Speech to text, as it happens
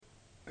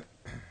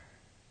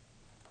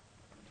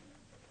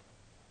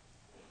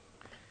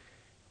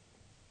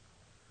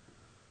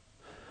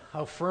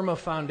how firm a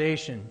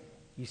foundation,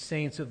 ye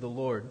saints of the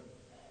Lord,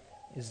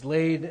 is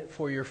laid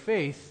for your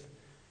faith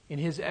in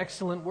his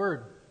excellent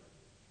word.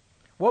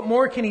 What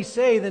more can he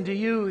say than to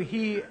you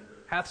he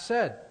hath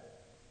said,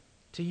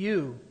 to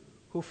you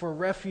who for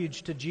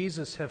refuge to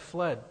Jesus have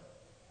fled?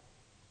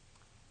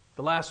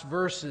 The last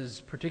verse is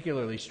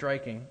particularly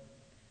striking.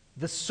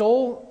 The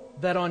soul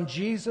that on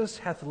Jesus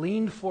hath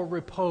leaned for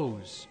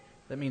repose,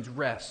 that means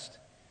rest,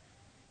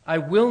 I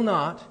will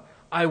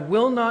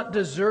not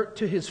desert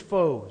to his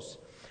foes.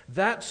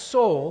 That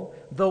soul,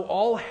 though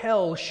all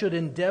hell should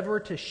endeavor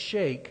to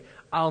shake,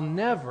 I'll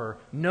never,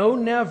 no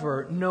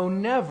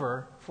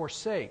never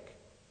forsake.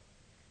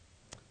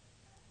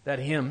 That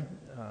hymn,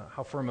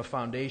 How Firm a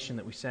Foundation,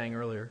 that we sang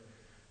earlier,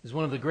 is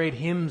one of the great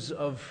hymns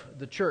of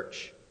the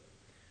church.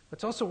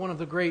 It's also one of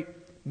the great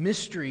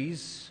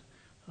mysteries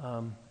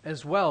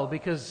as well,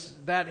 because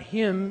that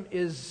hymn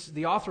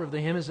the author of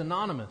the hymn is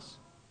anonymous.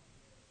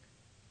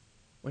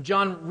 When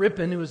John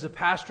Rippon, who was the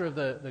pastor of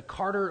the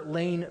Carter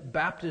Lane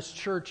Baptist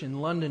Church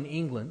in London,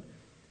 England,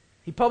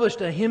 he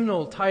published a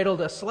hymnal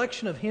titled A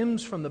Selection of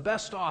Hymns from the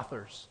Best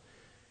Authors,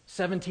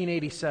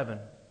 1787.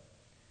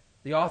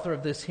 The author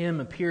of this hymn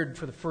appeared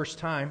for the first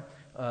time.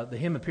 The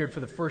hymn appeared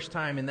for the first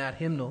time in that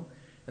hymnal,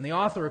 and the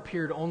author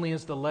appeared only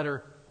as the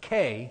letter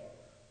K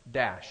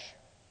dash.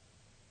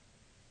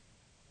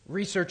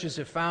 Researchers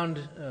have found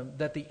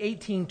that the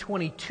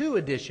 1822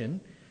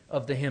 edition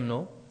of the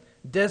hymnal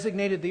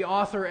designated the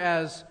author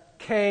as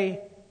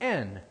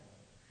K.N.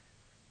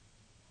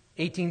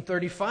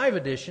 1835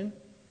 edition,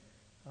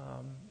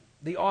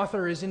 the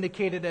author is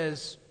indicated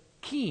as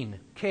Keen,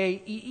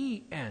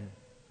 K-E-E-N.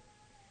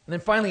 And then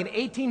finally in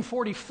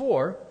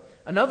 1844,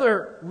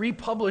 another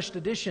republished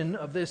edition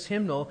of this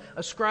hymnal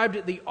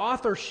ascribed the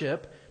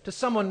authorship to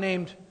someone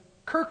named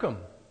Kirkham.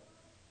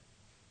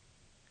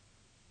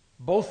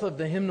 Both of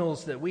the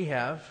hymnals that we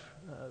have,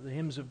 the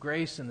Hymns of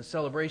Grace and the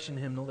Celebration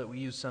hymnal that we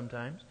use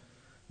sometimes,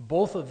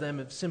 both of them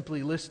have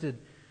simply listed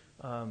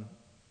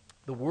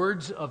the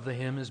words of the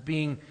hymn as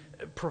being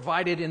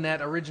provided in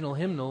that original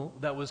hymnal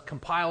that was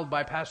compiled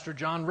by Pastor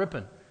John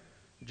Rippon.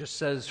 It just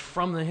says,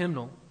 from the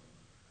hymnal.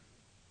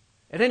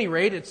 At any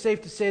rate, it's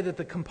safe to say that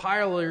the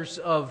compilers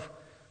of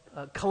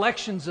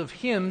collections of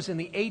hymns in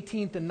the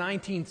 18th and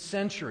 19th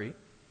century,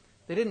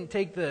 they didn't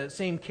take the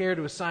same care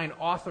to assign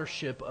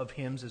authorship of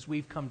hymns as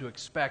we've come to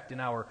expect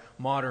in our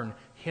modern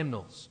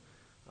hymnals,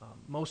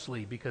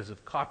 mostly because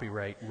of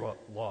copyright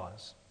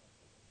laws.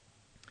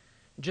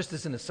 Just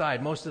as an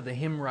aside, most of the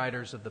hymn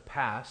writers of the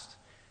past,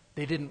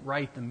 they didn't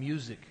write the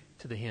music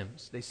to the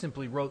hymns. They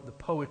simply wrote the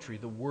poetry,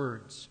 the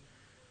words.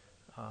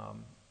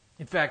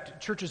 In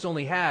fact, churches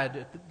only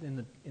had,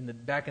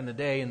 back in the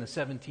day, in the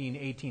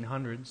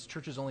 1800s,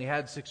 churches only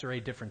had 6 or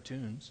 8 different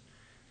tunes.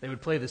 They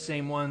would play the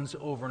same ones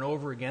over and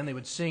over again. They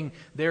would sing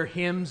their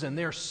hymns and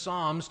their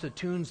psalms to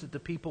tunes that the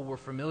people were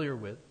familiar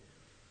with.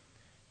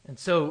 And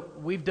so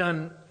we've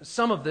done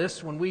some of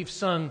this when we've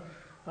sung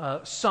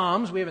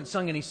psalms. We haven't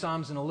sung any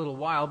psalms in a little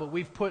while, but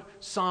we've put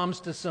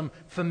psalms to some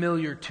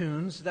familiar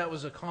tunes. That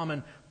was a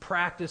common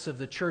practice of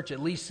the church,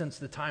 at least since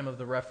the time of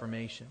the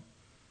Reformation.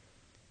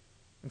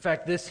 In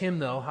fact, this hymn,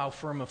 though, How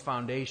Firm a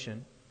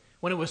Foundation,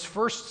 when it was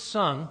first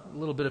sung, a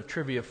little bit of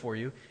trivia for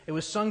you, it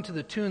was sung to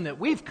the tune that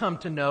we've come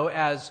to know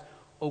as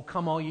O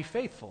Come All Ye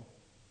Faithful.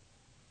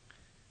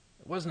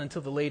 It wasn't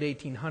until the late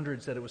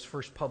 1800s that it was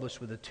first published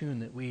with a tune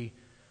that we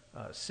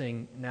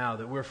sing now,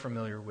 that we're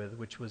familiar with,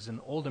 which was an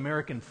old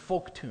American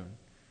folk tune.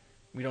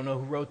 We don't know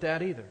who wrote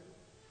that either.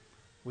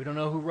 We don't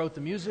know who wrote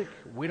the music.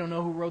 We don't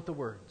know who wrote the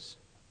words.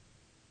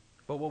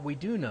 But what we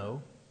do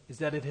know is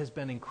that it has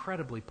been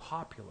incredibly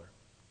popular.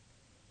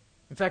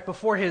 In fact,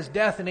 before his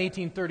death in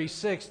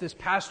 1836, this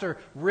Pastor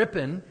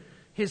Rippon,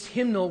 his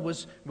hymnal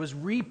was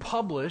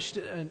republished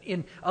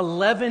in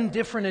 11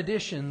 different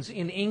editions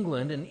in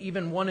England and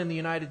even one in the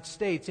United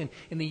States in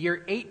the year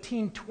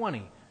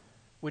 1820,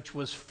 which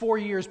was 4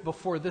 years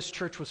before this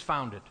church was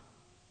founded.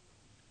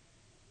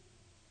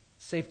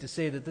 It's safe to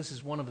say that this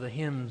is one of the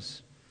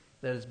hymns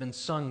that has been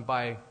sung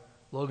by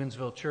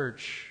Logansville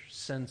Church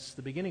since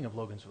the beginning of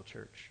Logansville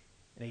Church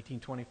in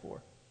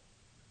 1824.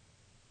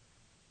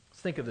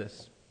 Let's think of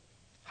this.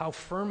 How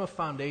Firm a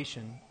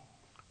Foundation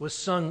was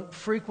sung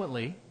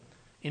frequently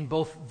in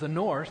both the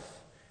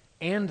North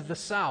and the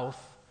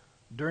South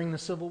during the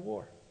Civil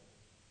War.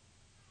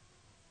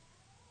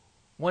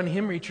 One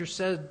hymn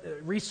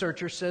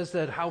researcher says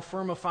that How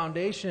Firm a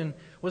Foundation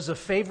was a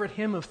favorite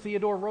hymn of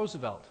Theodore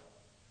Roosevelt.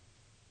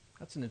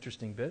 That's an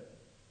interesting bit.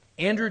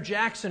 Andrew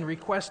Jackson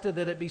requested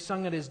that it be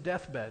sung at his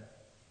deathbed.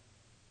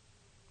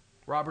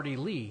 Robert E.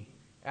 Lee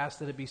asked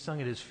that it be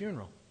sung at his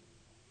funeral.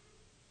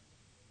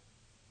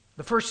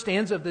 The first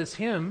stanza of this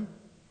hymn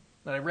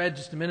that I read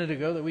just a minute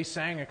ago, that we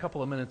sang a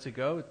couple of minutes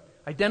ago,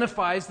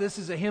 identifies this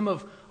as a hymn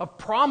of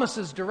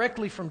promises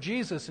directly from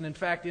Jesus. And in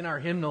fact, in our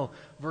hymnal,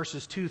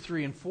 verses 2,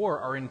 3, and 4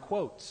 are in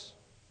quotes.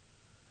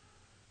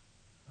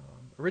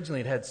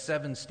 Originally it had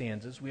 7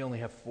 stanzas. We only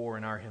have 4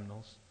 in our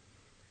hymnals.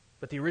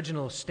 But the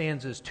original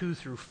stanzas 2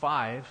 through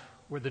 5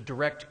 were the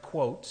direct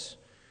quotes.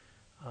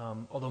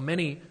 although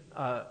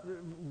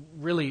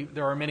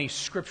there are many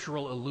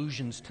scriptural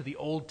allusions to the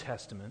Old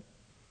Testament.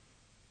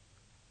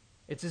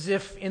 It's as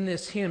if in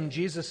this hymn,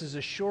 Jesus is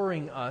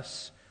assuring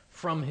us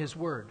from His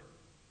Word.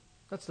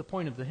 That's the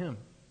point of the hymn.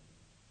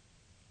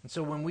 And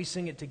so when we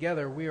sing it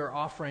together, we are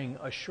offering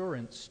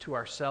assurance to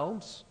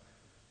ourselves,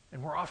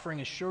 and we're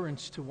offering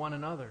assurance to one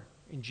another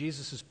in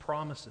Jesus'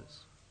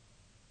 promises.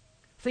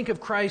 Think of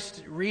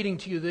Christ reading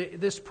to you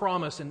this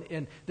promise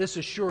and this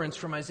assurance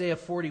from Isaiah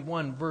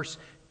 41, verse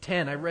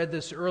 10. I read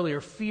this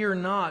earlier. Fear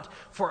not,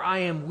 for I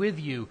am with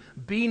you.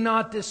 Be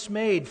not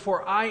dismayed,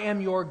 for I am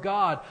your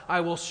God.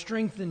 I will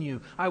strengthen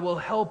you. I will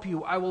help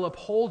you. I will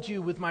uphold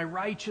you with my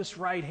righteous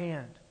right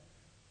hand.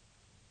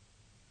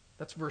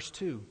 That's verse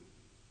 2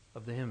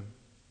 of the hymn.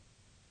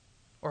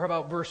 Or how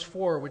about verse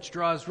 4, which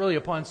draws really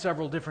upon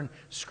several different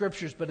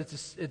scriptures, but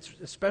it's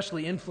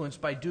especially influenced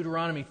by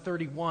Deuteronomy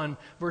 31,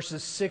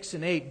 verses 6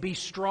 and 8. Be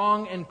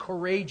strong and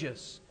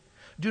courageous.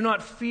 Do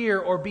not fear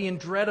or be in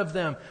dread of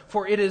them,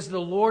 for it is the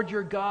Lord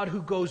your God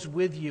who goes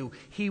with you.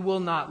 He will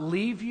not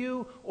leave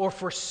you or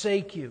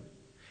forsake you.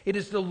 It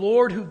is the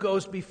Lord who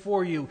goes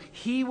before you.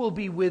 He will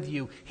be with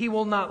you. He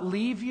will not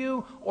leave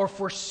you or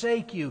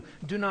forsake you.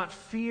 Do not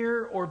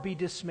fear or be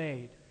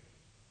dismayed.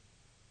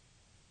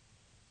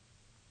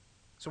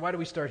 So why do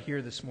we start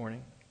here this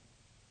morning?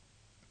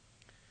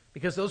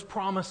 Because those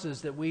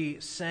promises that we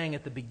sang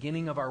at the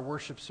beginning of our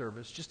worship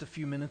service just a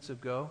few minutes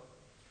ago,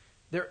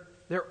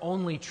 they're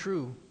only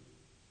true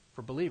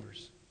for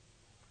believers.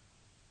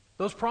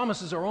 Those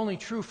promises are only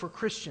true for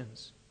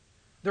Christians.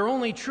 They're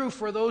only true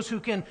for those who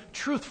can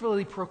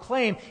truthfully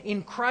proclaim,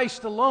 in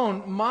Christ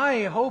alone,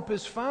 my hope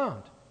is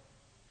found.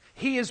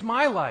 He is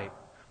my light,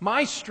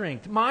 my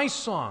strength, my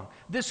song,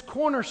 this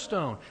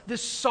cornerstone,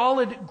 this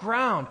solid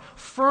ground,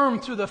 firm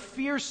through the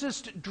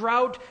fiercest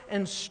drought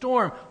and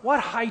storm.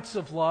 What heights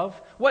of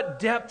love, what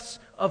depths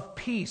of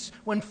peace,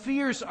 when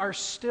fears are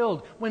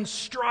stilled, when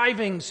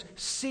strivings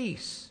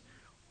cease.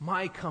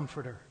 My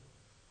comforter,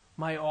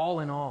 my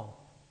all in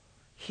all.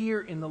 Here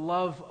in the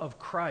love of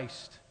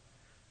Christ,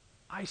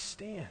 I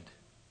stand.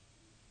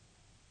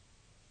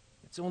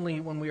 It's only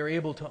when we are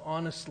able to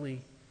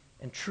honestly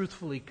and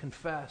truthfully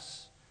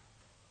confess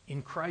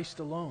in Christ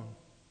alone,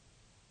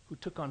 who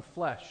took on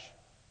flesh,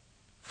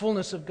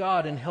 fullness of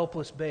God and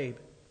helpless babe,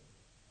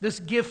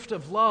 this gift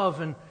of love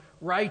and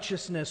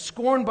righteousness,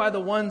 scorned by the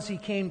ones He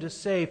came to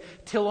save,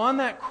 till on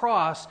that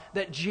cross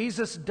that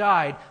Jesus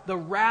died, the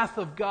wrath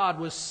of God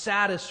was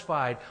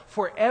satisfied,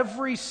 for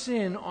every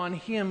sin on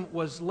Him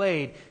was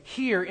laid.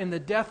 Here in the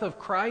death of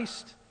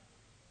Christ,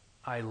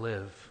 I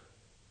live.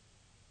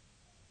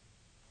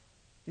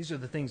 These are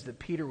the things that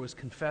Peter was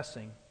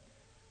confessing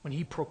when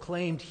he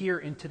proclaimed here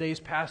in today's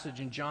passage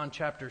in John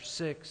chapter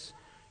 6,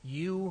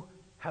 you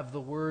have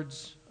the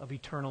words of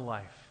eternal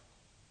life.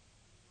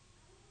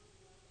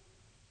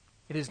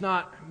 It is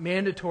not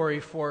mandatory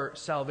for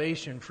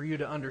salvation for you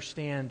to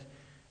understand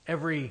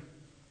every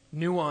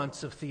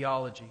nuance of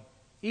theology,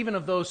 even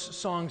of those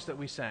songs that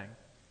we sang.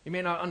 You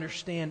may not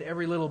understand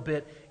every little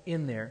bit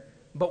in there,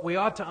 but we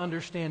ought to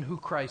understand who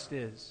Christ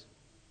is.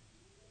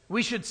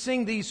 We should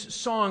sing these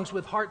songs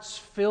with hearts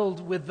filled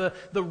with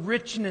the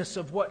richness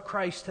of what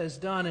Christ has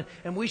done.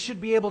 And we should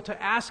be able to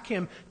ask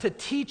Him to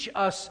teach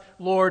us,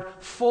 Lord,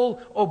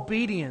 full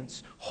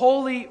obedience,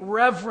 holy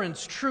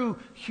reverence, true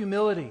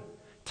humility.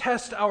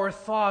 Test our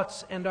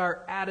thoughts and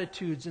our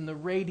attitudes in the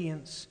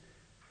radiance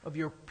of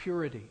your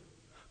purity.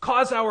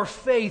 Cause our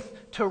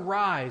faith to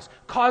rise.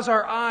 Cause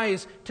our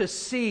eyes to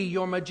see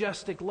your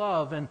majestic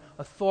love and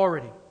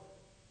authority.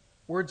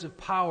 Words of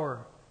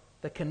power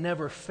that can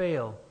never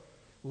fail.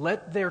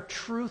 Let their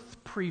truth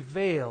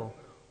prevail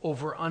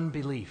over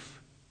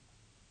unbelief.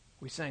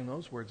 We sang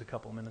those words a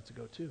couple minutes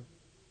ago too.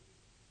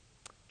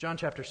 John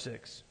chapter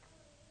 6.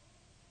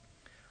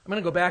 I'm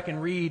going to go back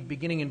and read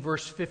beginning in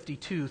verse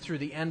 52 through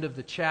the end of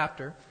the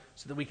chapter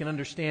so that we can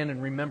understand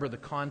and remember the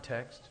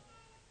context.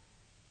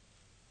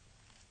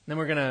 Then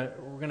we're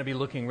going to be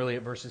looking really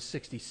at verses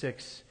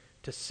 66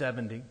 to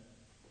 70.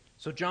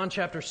 So John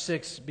chapter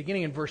 6,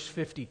 beginning in verse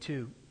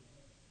 52.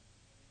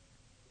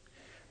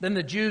 Then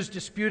the Jews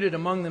disputed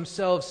among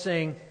themselves,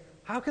 saying,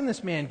 how can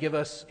this man give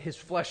us his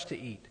flesh to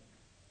eat?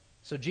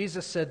 So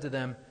Jesus said to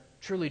them,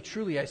 truly,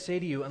 truly, I say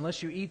to you,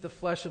 unless you eat the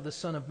flesh of the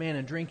Son of Man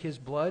and drink His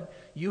blood,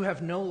 you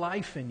have no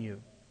life in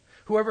you.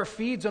 Whoever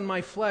feeds on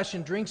my flesh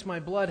and drinks my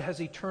blood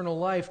has eternal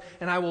life,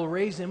 and I will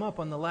raise him up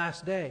on the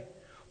last day.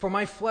 For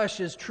my flesh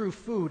is true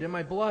food, and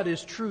my blood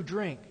is true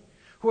drink.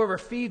 Whoever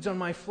feeds on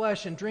my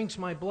flesh and drinks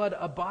my blood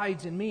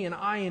abides in me, and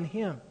I in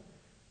him.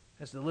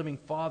 As the living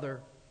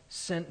Father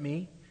sent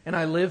me, and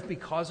I live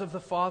because of the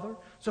Father,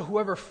 so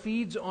whoever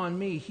feeds on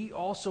me, he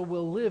also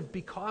will live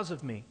because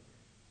of me.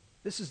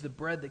 This is the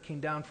bread that came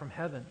down from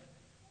heaven,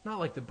 not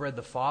like the bread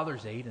the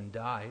fathers ate and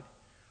died.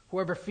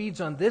 Whoever feeds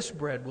on this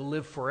bread will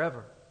live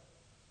forever.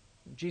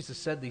 Jesus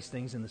said these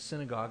things in the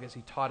synagogue as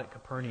He taught at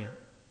Capernaum.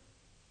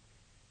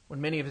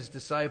 When many of His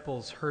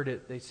disciples heard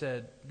it, they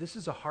said, this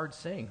is a hard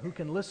saying. Who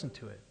can listen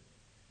to it?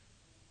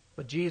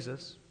 But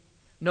Jesus,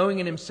 knowing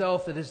in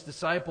Himself that His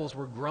disciples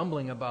were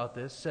grumbling about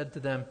this, said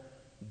to them,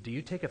 do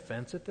you take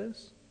offense at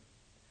this?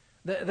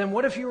 Then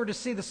what if you were to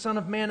see the Son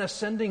of Man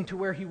ascending to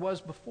where he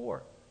was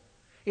before?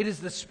 It is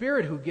the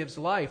Spirit who gives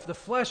life. The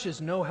flesh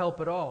is no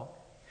help at all.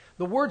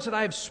 The words that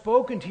I have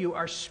spoken to you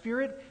are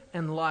spirit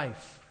and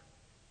life.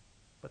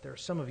 But there are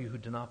some of you who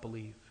do not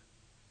believe.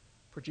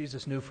 For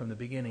Jesus knew from the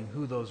beginning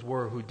who those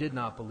were who did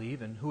not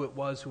believe and who it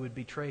was who would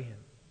betray him.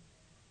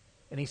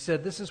 And he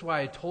said, this is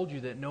why I told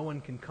you that no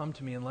one can come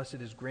to me unless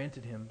it is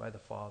granted him by the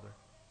Father.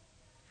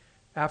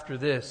 After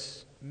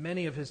this,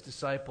 many of his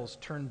disciples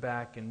turned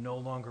back and no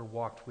longer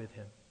walked with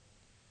him.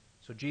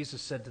 So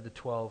Jesus said to the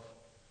 12,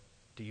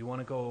 do you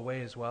want to go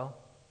away as well?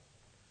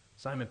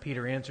 Simon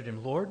Peter answered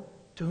him, Lord,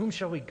 to whom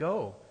shall we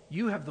go?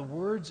 You have the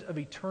words of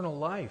eternal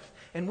life,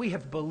 and we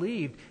have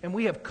believed, and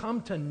we have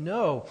come to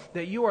know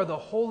that you are the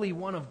Holy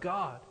One of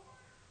God.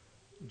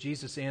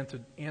 Jesus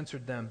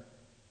answered them,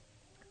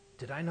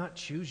 did I not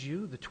choose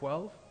you, the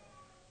 12?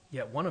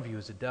 Yet one of you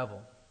is a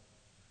devil.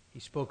 He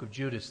spoke of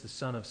Judas, the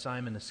son of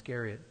Simon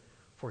Iscariot,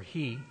 for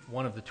he,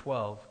 one of the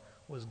 12,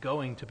 was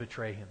going to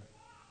betray him.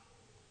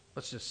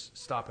 Let's just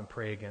stop and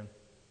pray again.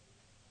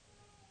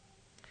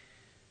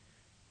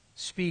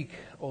 Speak,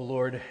 O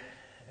Lord,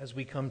 as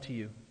we come to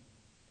you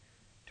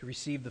to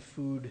receive the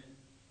food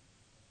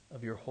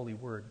of your holy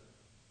word.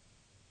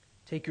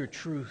 Take your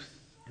truth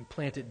and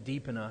plant it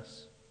deep in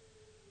us.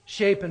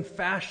 Shape and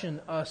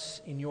fashion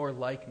us in your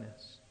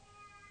likeness.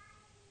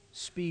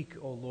 Speak,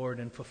 O Lord,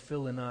 and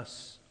fulfill in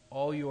us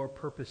all your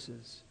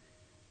purposes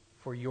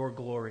for your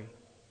glory.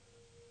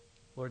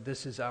 Lord,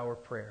 this is our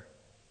prayer.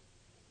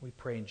 We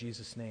pray in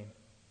Jesus' name.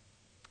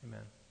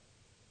 Amen.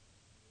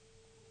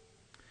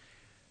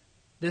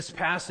 This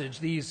passage,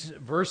 these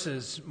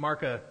verses,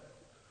 mark a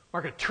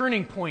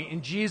turning point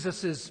in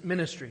Jesus'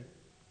 ministry.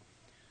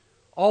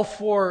 All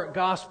four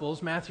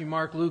Gospels, Matthew,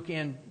 Mark, Luke,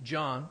 and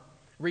John,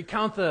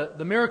 recount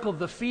the miracle of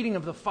the feeding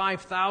of the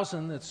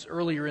 5,000 that's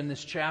earlier in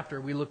this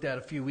chapter we looked at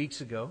a few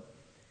weeks ago.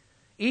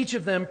 Each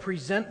of them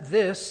present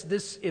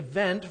this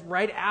event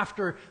right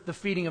after the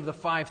feeding of the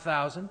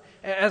 5,000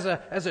 as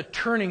a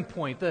turning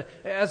point,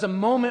 as a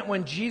moment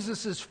when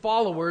Jesus'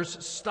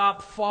 followers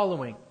stop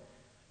following.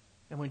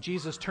 And when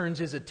Jesus turns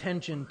his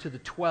attention to the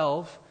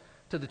 12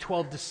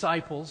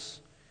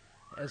 disciples,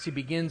 as he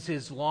begins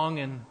his long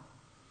and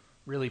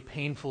really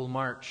painful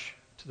march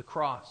to the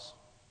cross.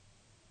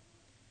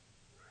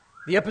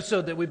 The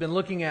episode that we've been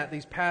looking at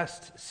these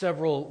past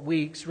several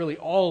weeks, really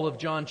all of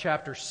John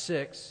chapter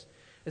 6,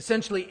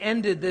 essentially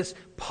ended this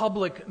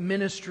public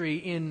ministry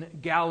in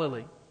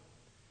Galilee.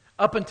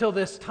 Up until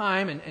this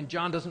time, and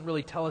John doesn't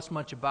really tell us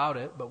much about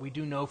it, but we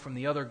do know from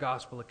the other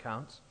gospel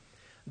accounts,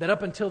 that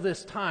up until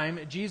this time,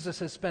 Jesus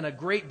has spent a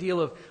great deal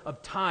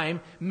of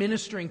time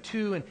ministering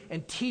to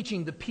and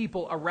teaching the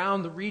people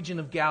around the region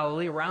of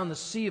Galilee, around the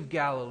Sea of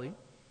Galilee.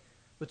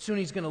 But soon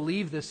he's going to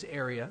leave this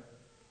area,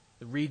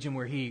 the region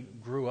where he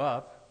grew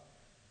up,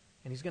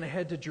 and he's going to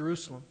head to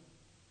Jerusalem.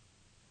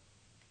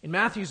 In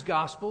Matthew's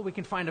gospel, we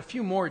can find a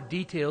few more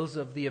details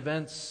of the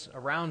events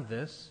around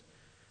this,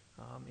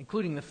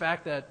 including the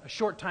fact that a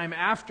short time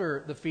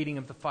after the feeding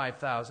of the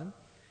 5,000,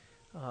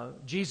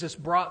 Jesus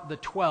brought the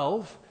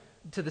 12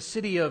 to the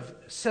city of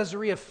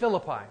Caesarea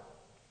Philippi.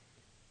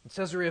 And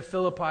Caesarea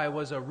Philippi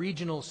was a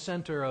regional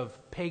center of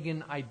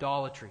pagan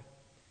idolatry.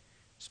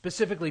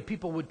 Specifically,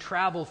 people would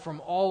travel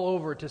from all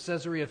over to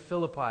Caesarea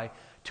Philippi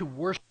to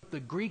worship the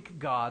Greek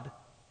god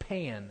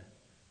Pan.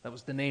 That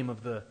was the name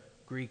of the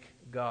Greek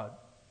god.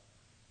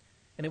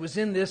 And it was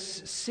in this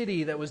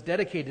city that was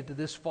dedicated to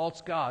this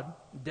false god,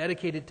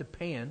 dedicated to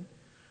Pan,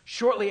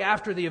 shortly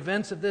after the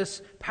events of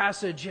this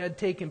passage had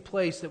taken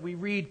place, that we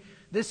read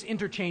this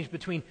interchange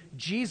between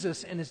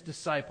Jesus and his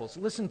disciples.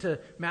 Listen to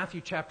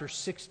Matthew chapter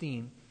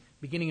 16,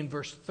 beginning in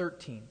verse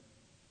 13.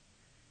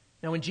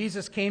 Now when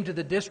Jesus came to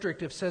the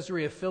district of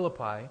Caesarea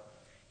Philippi,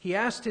 he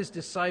asked his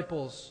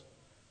disciples,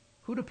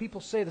 who do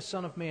people say the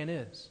Son of Man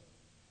is?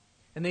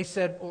 And they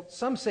said, well,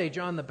 some say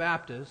John the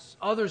Baptist,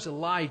 others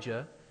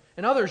Elijah,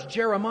 and others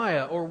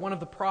Jeremiah or one of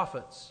the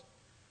prophets.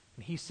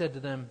 And he said to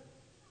them,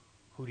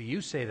 who do you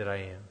say that I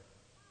am?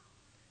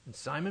 And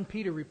Simon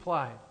Peter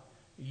replied,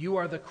 you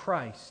are the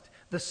Christ,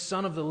 the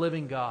Son of the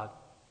living God.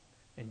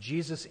 And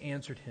Jesus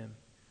answered him,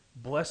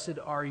 blessed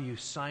are you,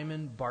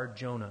 Simon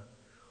Bar-Jonah,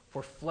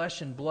 for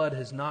flesh and blood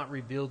has not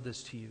revealed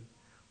this to you,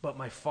 but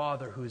my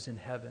Father who is in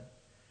heaven.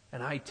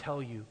 And I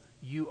tell you,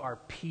 you are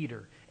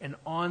Peter, and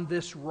on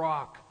this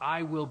rock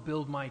I will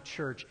build my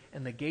church,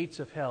 and the gates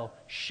of hell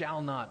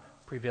shall not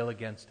prevail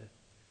against it.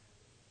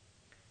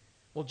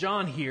 Well,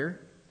 John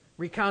here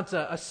recounts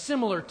a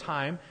similar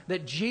time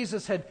that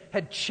Jesus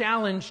had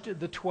challenged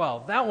the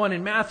 12. That one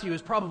in Matthew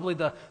is probably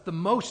the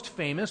most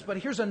famous, but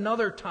here's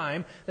another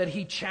time that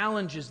he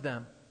challenges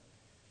them.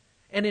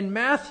 And in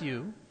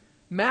Matthew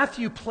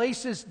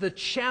places the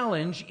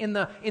challenge in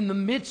the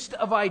midst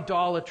of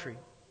idolatry.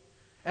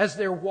 As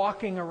they're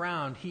walking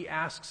around, he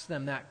asks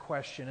them that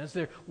question. As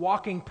they're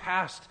walking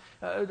past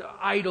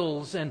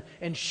idols and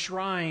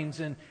shrines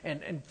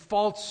and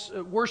false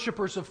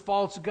worshipers of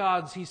false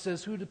gods, he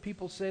says, who do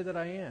people say that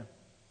I am?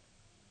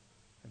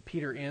 And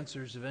Peter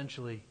answers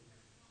eventually,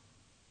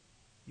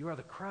 "You are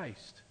the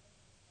Christ,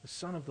 the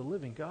Son of the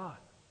living God."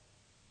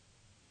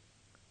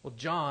 Well,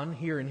 John,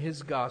 here in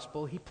his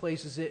gospel, he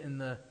places it in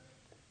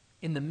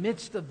the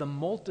midst of the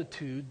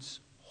multitude's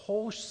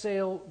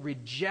wholesale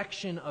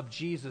rejection of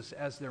Jesus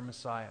as their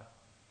Messiah.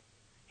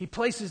 He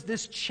places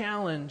this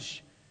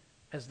challenge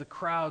as the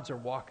crowds are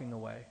walking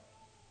away.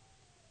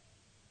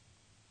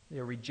 They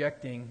are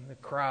rejecting the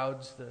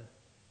crowds, the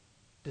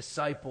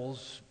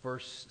disciples,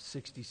 verse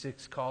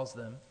 66 calls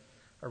them,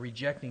 are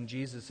rejecting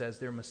Jesus as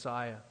their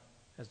Messiah,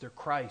 as their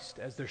Christ,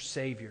 as their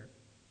Savior.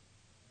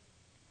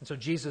 And so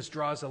Jesus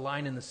draws a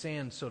line in the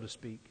sand, so to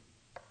speak.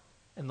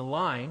 And the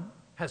line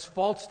has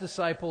false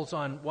disciples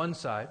on one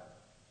side,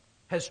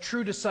 has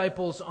true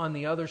disciples on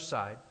the other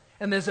side.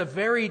 And there's a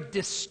very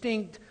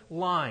distinct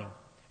line.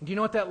 And do you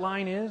know what that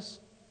line is?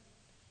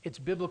 It's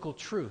biblical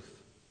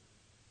truth.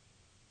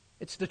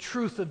 It's the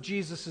truth of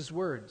Jesus'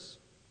 words.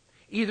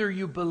 Either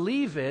you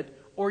believe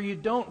it or you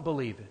don't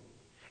believe it.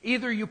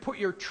 Either you put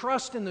your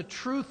trust in the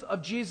truth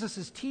of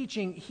Jesus'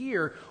 teaching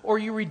here, or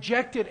you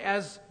reject it,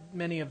 as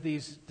many of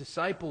these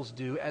disciples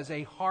do, as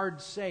a hard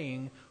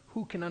saying.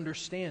 Who can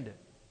understand it?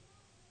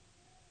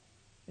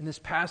 In this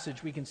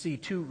passage, we can see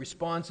two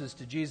responses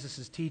to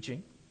Jesus'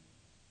 teaching.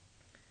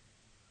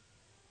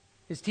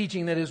 His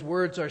teaching that his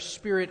words are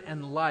spirit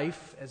and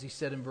life, as he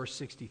said in verse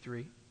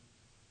 63.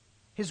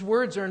 His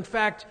words are, in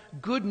fact,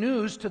 good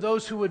news to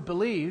those who would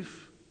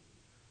believe.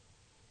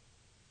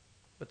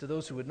 But to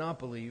those who would not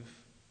believe,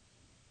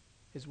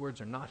 his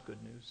words are not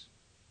good news.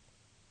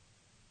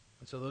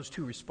 And so those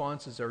two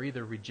responses are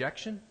either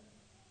rejection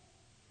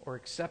or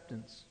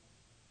acceptance.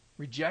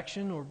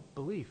 Rejection or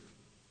belief.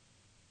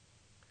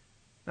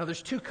 Now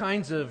there's two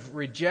kinds of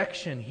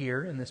rejection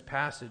here in this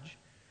passage.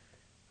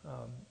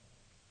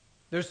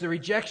 There's the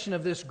rejection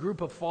of this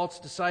group of false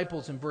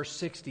disciples in verse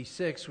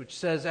 66, which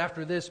says,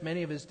 "After this,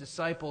 many of his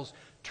disciples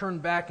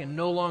turned back and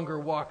no longer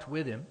walked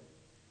with him."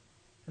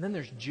 And then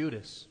there's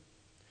Judas,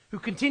 who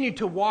continued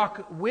to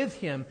walk with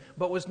him,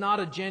 but was not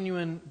a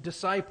genuine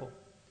disciple.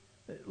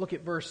 Look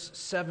at verse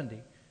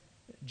 70.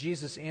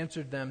 Jesus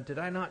answered them, "Did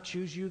I not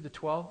choose you, the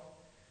 12?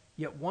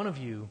 Yet one of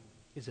you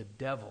is a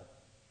devil."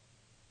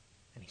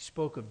 And he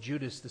spoke of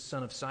Judas, the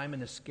son of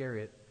Simon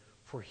Iscariot,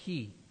 for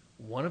he,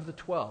 one of the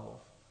 12,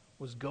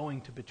 was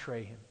going to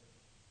betray him.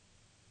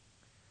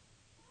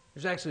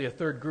 There's actually a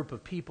third group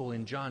of people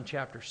in John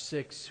chapter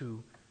 6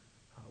 who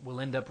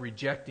will end up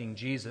rejecting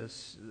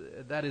Jesus.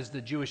 That is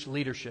the Jewish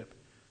leadership.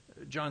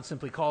 John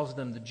simply calls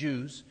them the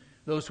Jews,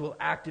 those who will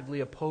actively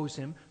oppose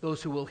him,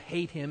 those who will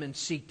hate him and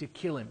seek to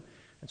kill him.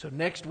 And so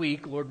next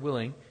week, Lord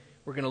willing,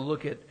 we're going to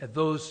look at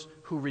those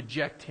who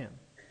reject him.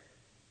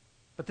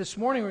 But this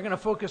morning, we're going to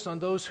focus on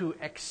those who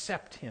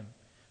accept him,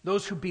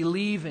 those who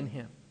believe in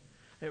him.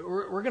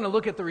 We're going to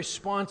look at the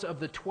response of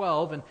the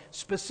 12, and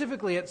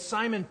specifically at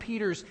Simon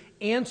Peter's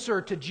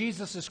answer to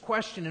Jesus'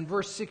 question in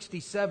verse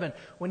 67,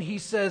 when he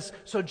says,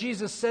 "So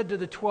Jesus said to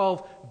the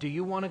 12, 'Do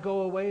you want to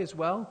go away as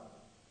well?'"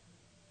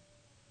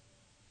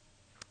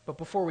 But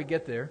before we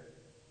get there,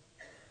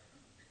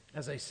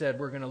 as I said,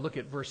 we're going to look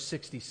at verse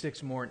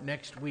 66 more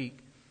next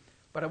week.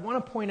 But I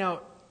want to point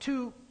out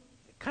two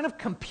kind of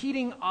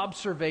competing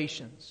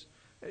observations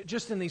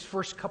just in these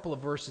first couple of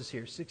verses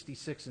here,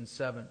 66 and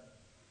 7.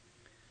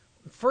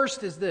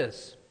 First is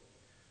this: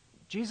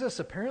 Jesus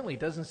apparently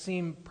doesn't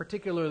seem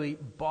particularly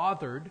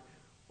bothered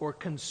or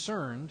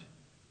concerned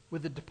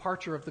with the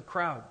departure of the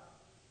crowd.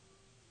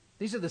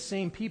 These are the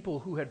same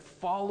people who had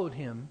followed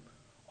him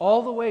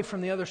all the way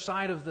from the other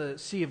side of the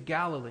Sea of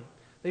Galilee.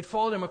 They'd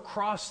followed him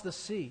across the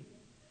sea.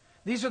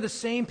 These are the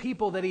same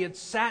people that he had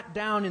sat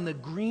down in the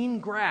green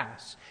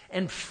grass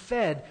and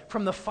fed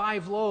from the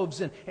 5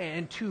 loaves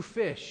and 2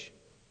 fish.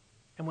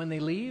 And when they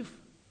leave,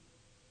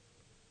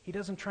 he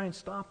doesn't try and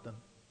stop them.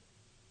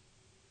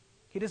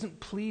 He doesn't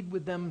plead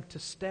with them to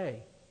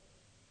stay.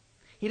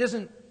 He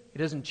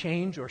doesn't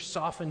change or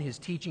soften his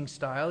teaching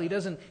style. He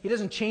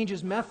doesn't change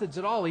his methods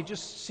at all. He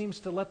just seems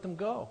to let them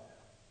go.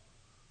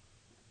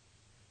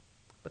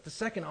 But the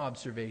second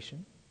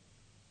observation,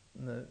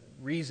 and the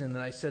reason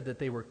that I said that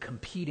they were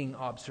competing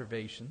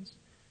observations,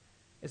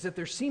 is that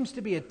there seems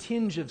to be a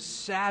tinge of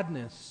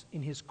sadness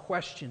in his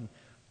question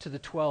to the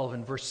 12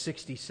 in verse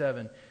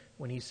 67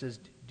 when he says,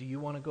 "Do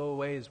you want to go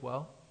away as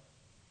well?"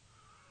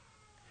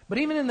 But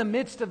even in the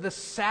midst of the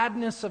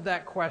sadness of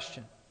that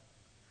question,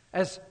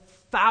 as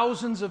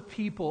thousands of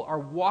people are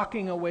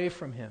walking away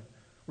from him,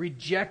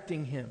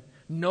 rejecting him,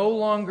 no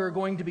longer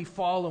going to be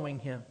following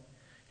him,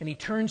 and he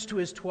turns to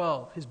his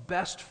 12, his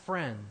best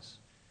friends,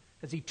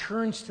 as he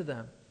turns to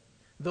them,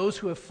 those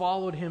who have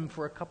followed him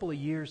for a couple of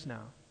years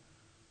now,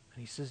 and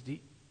he says, do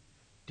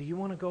you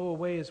want to go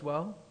away as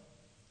well?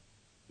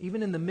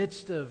 Even in the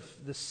midst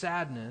of the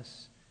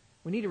sadness,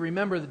 we need to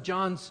remember that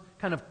John's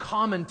kind of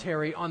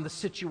commentary on the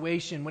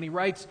situation when he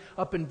writes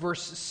up in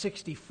verse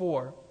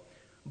 64,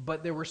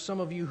 "But there were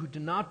some of you who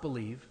did not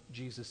believe,"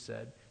 Jesus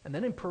said. And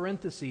then in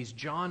parentheses,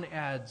 John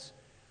adds,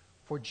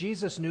 "For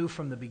Jesus knew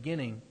from the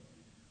beginning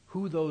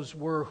who those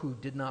were who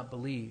did not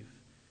believe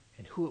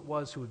and who it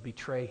was who would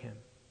betray him."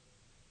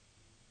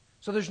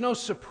 So there's no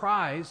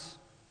surprise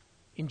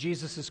in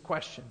Jesus'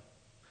 question.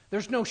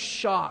 There's no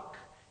shock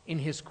in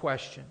his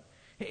question.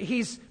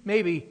 He's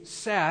maybe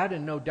sad,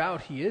 and no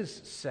doubt he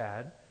is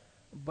sad,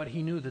 but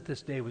he knew that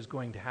this day was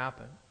going to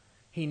happen.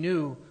 He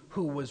knew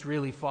who was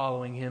really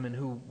following him and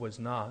who was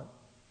not.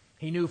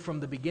 He knew from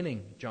the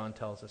beginning, John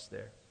tells us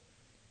there.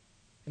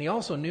 And he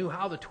also knew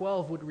how the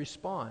 12 would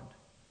respond.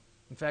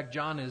 In fact,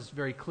 John is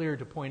very clear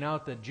to point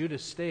out that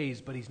Judas stays,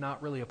 but he's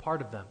not really a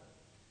part of them.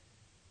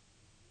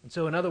 And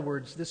so, in other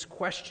words, this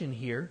question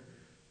here,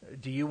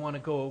 do you want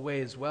to go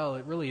away as well,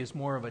 it really is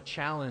more of a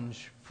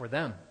challenge for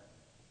them.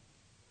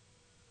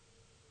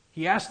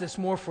 He asked this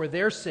more for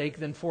their sake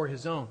than for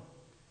his own.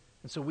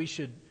 And so we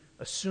should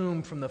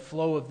assume from the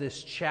flow of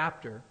this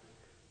chapter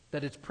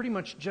that it's pretty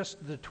much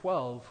just the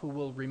 12 who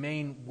will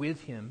remain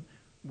with him,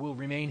 will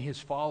remain his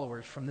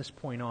followers from this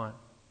point on.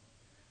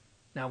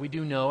 Now, we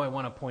do know, I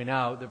want to point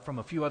out, that from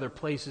a few other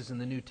places in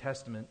the New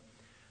Testament,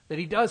 that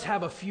he does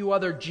have a few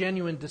other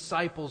genuine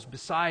disciples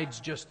besides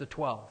just the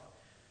 12.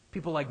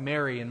 People like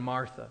Mary and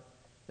Martha,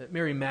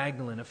 Mary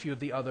Magdalene, a few of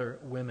the other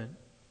women.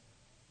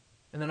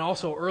 And then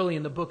also early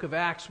in the book of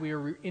Acts, we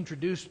are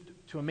introduced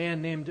to a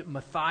man named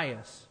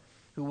Matthias,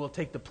 who will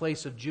take the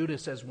place of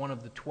Judas as one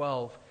of the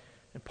 12.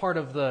 And part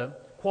of the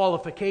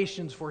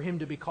qualifications for him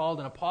to be called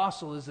an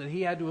apostle is that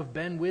he had to have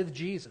been with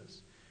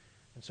Jesus.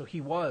 And so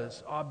he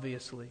was,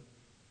 obviously.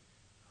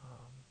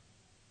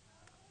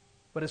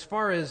 But as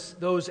far as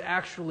those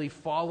actually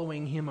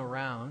following him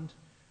around,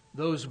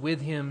 those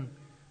with him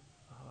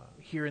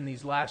here in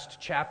these last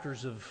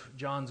chapters of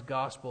John's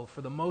Gospel,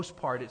 for the most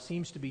part, it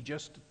seems to be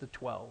just the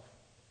 12.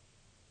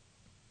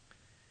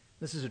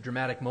 This is a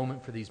dramatic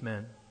moment for these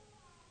men.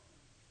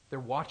 They're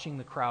watching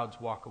the crowds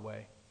walk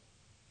away.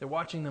 They're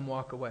watching them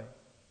walk away.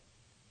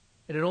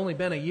 It had only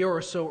been a year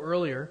or so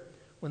earlier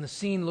when the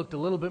scene looked a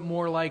little bit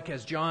more like,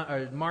 as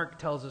Mark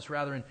tells us,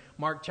 rather, in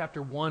Mark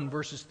chapter 1,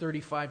 verses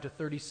 35 to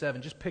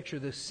 37. Just picture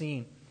this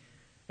scene.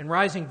 And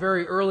rising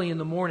very early in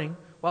the morning,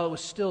 while it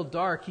was still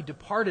dark, he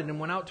departed and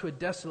went out to a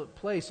desolate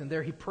place, and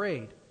there he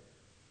prayed.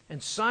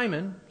 And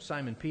Simon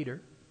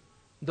Peter,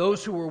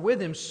 those who were with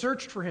him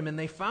searched for him, and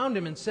they found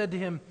him and said to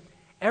him,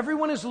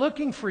 "Everyone is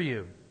looking for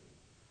you."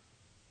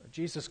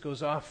 Jesus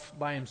goes off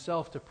by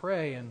himself to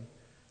pray, and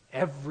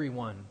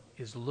everyone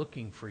is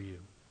looking for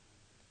you.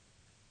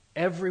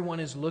 Everyone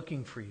is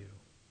looking for you.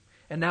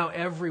 And now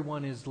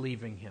everyone is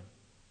leaving him.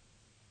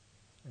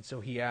 And so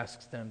he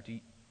asks them,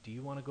 do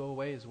you want to go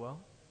away as well?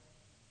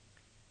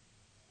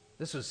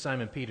 This was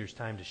Simon Peter's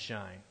time to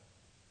shine,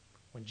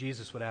 when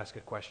Jesus would ask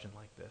a question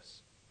like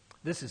this.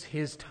 This is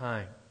his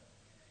time.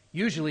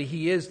 Usually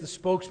he is the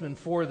spokesman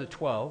for the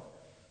 12.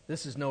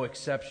 This is no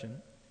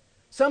exception.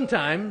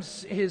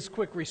 Sometimes his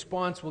quick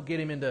response will get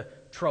him into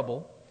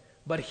trouble,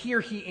 but here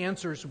he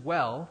answers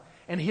well,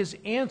 and his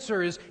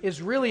answer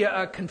is really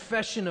a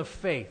confession of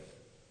faith.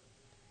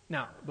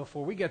 Now,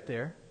 before we get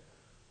there,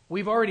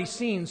 we've already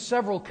seen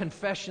several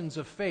confessions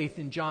of faith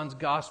in John's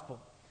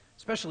Gospel,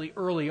 especially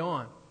early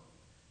on.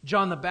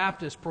 John the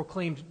Baptist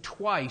proclaimed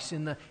twice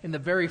in the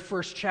very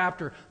first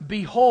chapter,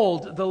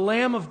 "Behold, the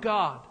Lamb of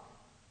God."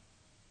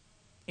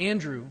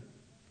 Andrew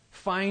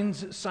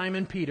finds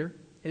Simon Peter,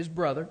 his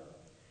brother,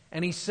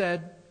 and he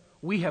said,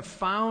 "We have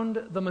found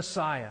the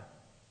Messiah."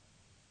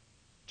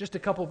 Just a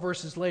couple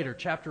verses later,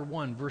 chapter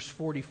 1, verse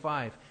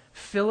 45,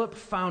 Philip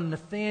found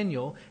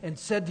Nathanael and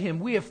said to him,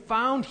 "We have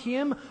found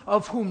him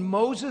of whom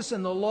Moses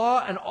and the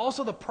law and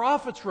also the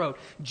prophets wrote,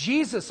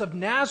 Jesus of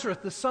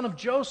Nazareth, the son of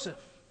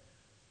Joseph."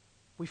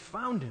 We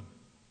found him.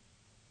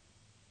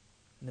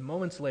 And then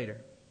moments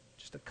later,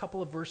 just a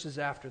couple of verses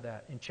after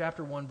that, in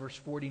chapter 1, verse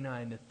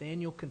 49,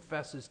 Nathanael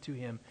confesses to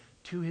him,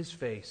 to his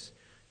face,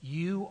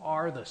 "You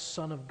are the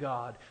Son of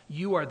God.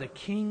 You are the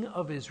King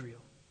of Israel."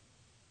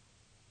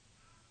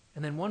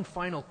 And then one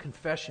final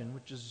confession,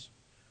 which is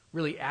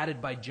really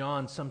added by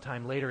John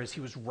sometime later as he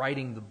was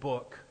writing the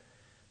book,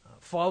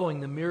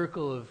 following the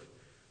miracle of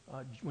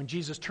when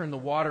Jesus turned the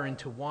water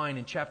into wine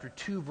in chapter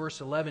 2,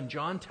 verse 11,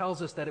 John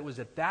tells us that it was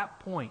at that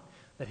point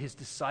that his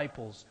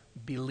disciples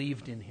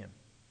believed in him.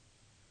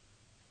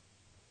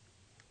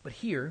 But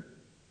here,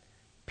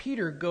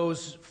 Peter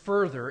goes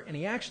further, and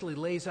he actually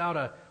lays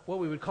out what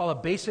we would call a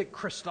basic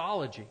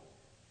Christology,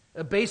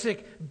 a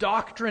basic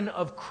doctrine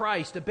of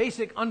Christ, a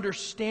basic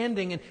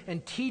understanding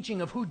and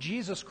teaching of who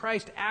Jesus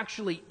Christ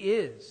actually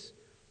is.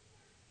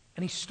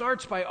 And he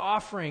starts by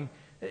offering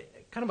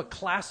kind of a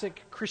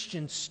classic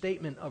Christian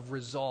statement of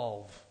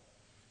resolve.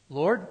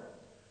 "Lord,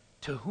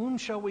 to whom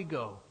shall we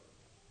go?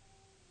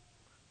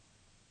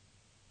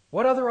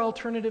 What other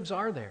alternatives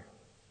are there?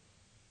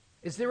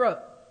 Is there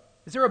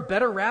a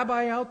better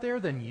rabbi out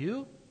there than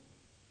you?"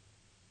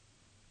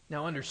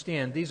 Now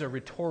understand, these are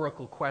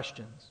rhetorical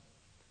questions.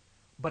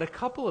 But a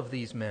couple of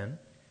these men,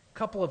 a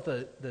couple of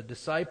the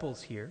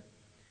disciples here,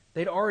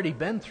 they'd already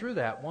been through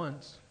that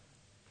once.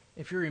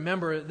 If you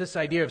remember this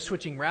idea of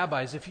switching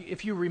rabbis,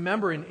 if you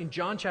remember in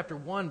John chapter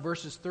 1,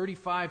 verses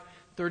 35,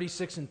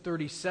 36, and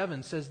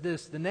 37, says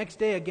this, "The next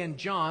day again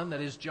John,"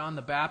 that is John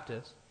the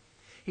Baptist,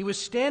 "he was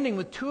standing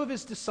with two of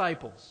his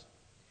disciples,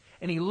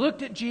 And he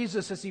looked at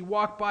Jesus as he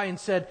walked by and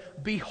said,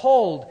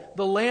 "Behold,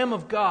 the Lamb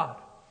of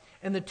God."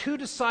 And the two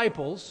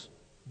disciples,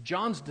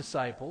 John's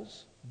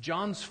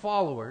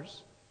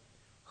followers,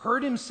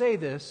 heard him say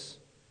this,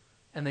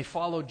 and they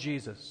followed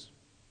Jesus.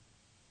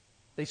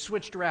 They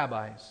switched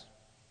rabbis.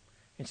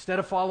 Instead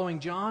of following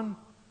John,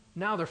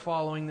 now they're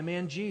following the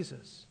man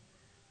Jesus.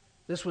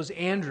 This was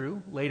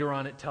Andrew, later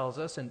on it tells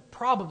us, and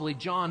probably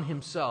John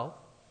himself.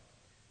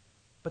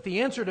 But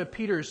the answer to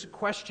Peter's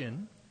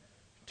question,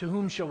 "To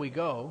whom shall we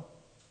go?"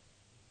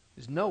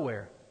 is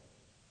nowhere.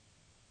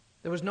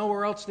 There was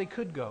nowhere else they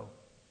could go.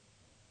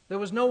 There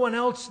was no one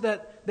else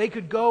that they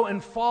could go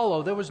and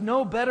follow. There was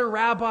no better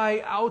rabbi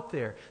out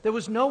there. There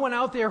was no one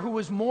out there who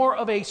was more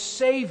of a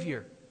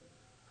Savior.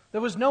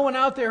 There was no one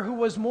out there who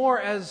was more,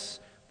 as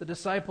the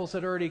disciples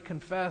had already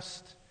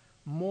confessed,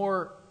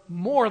 more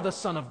the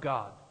Son of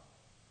God.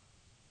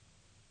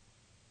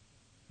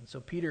 And so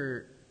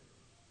Peter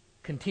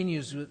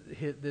continues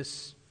with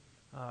this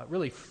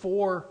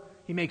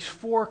he makes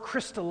four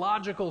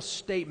Christological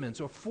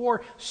statements, or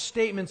four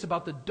statements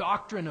about the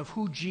doctrine of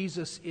who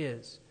Jesus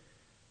is.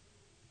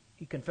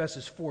 He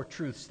confesses four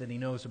truths that he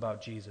knows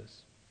about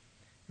Jesus.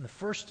 And the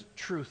first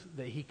truth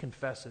that he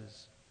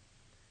confesses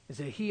is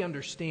that he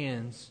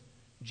understands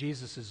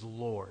Jesus is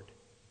Lord.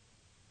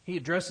 He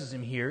addresses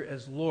him here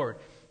as Lord.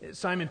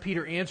 Simon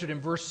Peter answered in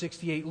verse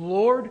 68,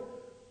 "Lord,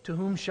 to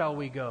whom shall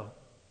we go?"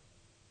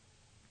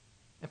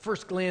 At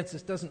first glance,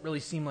 this doesn't really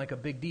seem like a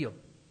big deal.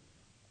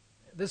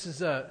 This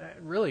is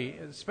really,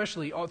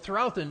 especially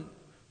throughout the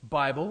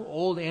Bible,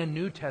 Old and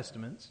New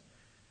Testaments,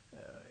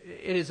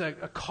 it is a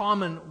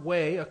common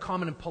way, a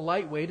common and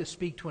polite way to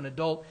speak to an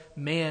adult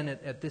man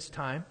at this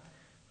time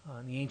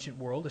in the ancient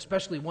world,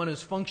 especially one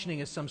who's functioning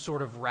as some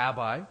sort of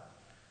rabbi.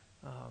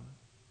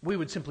 We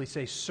would simply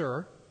say,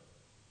 "Sir."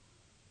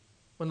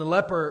 When the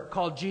leper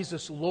called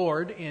Jesus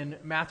Lord in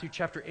Matthew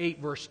chapter 8,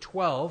 verse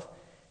 12,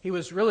 he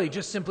was really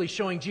just simply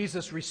showing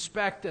Jesus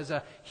respect as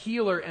a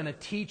healer and a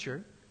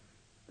teacher,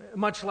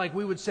 much like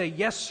we would say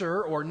 "yes,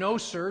 sir" or "no,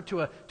 sir"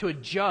 to a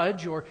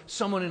judge or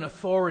someone in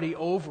authority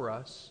over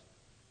us.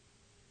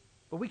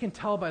 But we can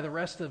tell by the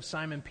rest of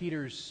Simon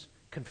Peter's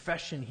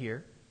confession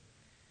here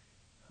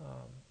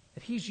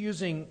that he's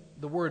using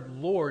the word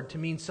Lord to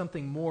mean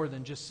something more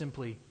than just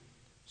simply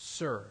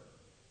 "sir."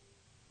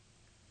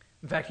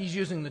 In fact, he's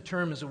using the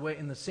term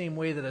in the same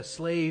way that a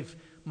slave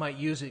might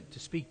use it to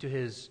speak to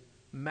his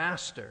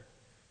master,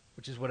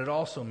 which is what it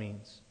also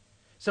means.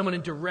 Someone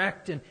in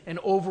direct and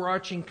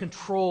overarching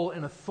control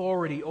and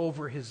authority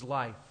over his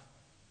life.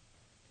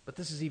 But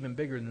this is even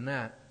bigger than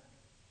that.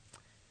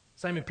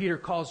 Simon Peter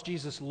calls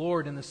Jesus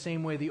Lord in the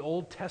same way the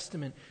Old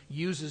Testament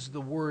uses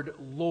the word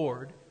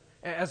Lord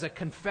as a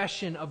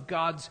confession of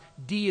God's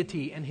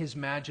deity and His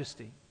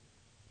majesty.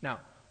 Now,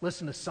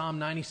 listen to Psalm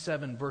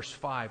 97, verse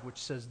 5, which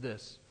says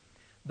this: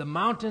 "The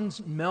mountains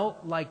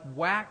melt like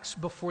wax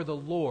before the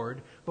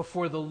Lord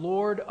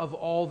of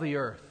all the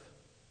earth."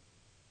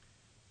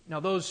 Now,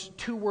 those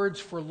two words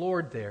for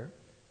Lord there,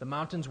 the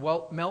mountains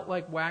melt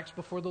like wax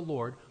before the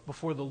Lord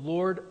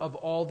of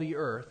all the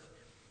earth.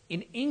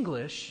 In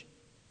English,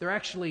 they're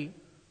actually,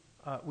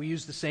 we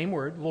use the same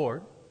word,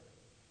 Lord,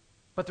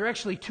 but they're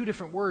actually two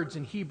different words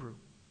in Hebrew.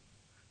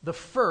 The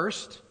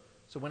first,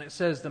 so when it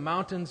says the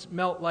mountains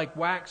melt like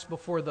wax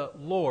before the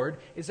Lord,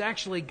 is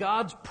actually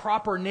God's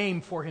proper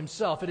name for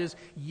Himself. It is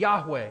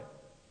Yahweh.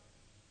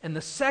 And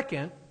the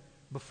second,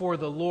 before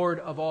the Lord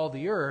of all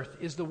the earth,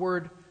 is the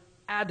word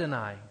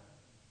Adonai.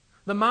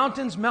 The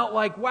mountains melt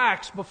like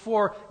wax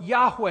before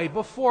Yahweh,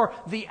 before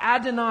the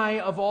Adonai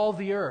of all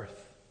the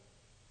earth.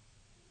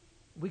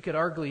 We could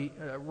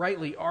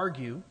rightly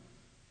argue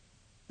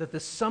that the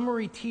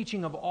summary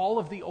teaching of all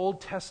of the Old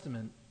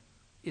Testament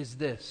is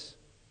this: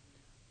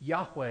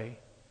 Yahweh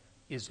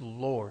is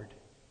Lord.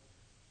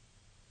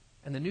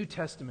 And the New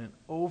Testament,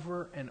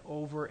 over and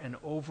over and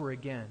over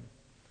again,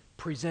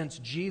 presents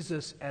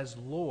Jesus as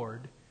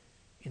Lord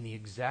in the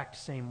exact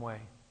same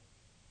way.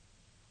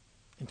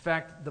 In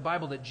fact, the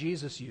Bible that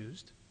Jesus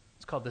used,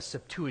 it's called the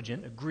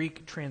Septuagint, a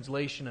Greek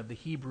translation of the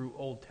Hebrew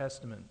Old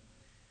Testament.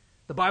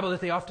 The Bible that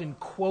they often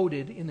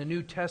quoted in the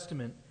New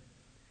Testament,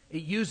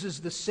 it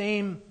uses the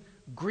same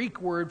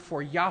Greek word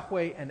for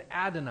Yahweh and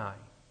Adonai,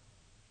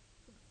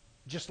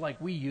 just like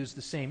we use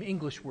the same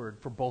English word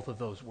for both of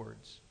those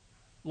words,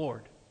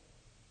 Lord.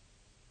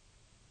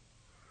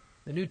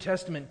 The New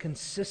Testament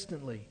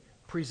consistently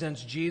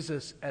presents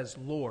Jesus as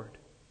Lord.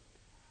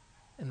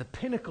 And the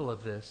pinnacle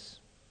of this,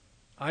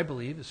 I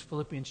believe, is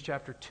Philippians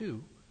chapter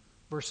 2,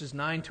 verses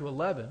 9 to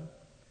 11,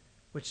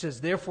 which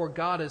says, "Therefore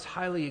God has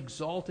highly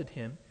exalted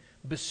Him,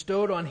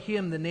 bestowed on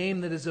Him the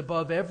name that is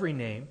above every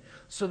name,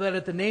 so that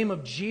at the name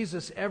of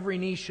Jesus every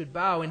knee should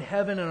bow in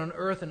heaven and on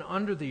earth and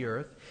under the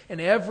earth, and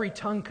every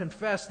tongue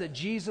confess that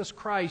Jesus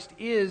Christ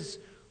is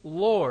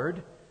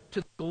Lord,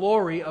 to the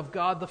glory of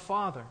God the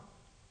Father."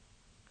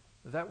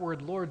 That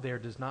word Lord there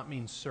does not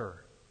mean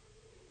sir.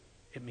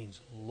 It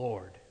means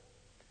Lord.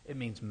 It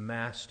means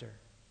master.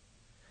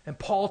 And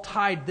Paul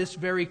tied this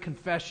very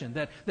confession,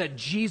 that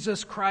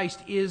Jesus Christ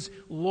is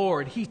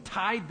Lord, he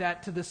tied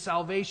that to the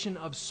salvation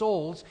of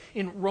souls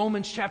in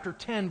Romans chapter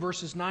 10,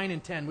 verses 9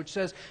 and 10, which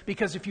says,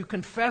 because if you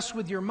confess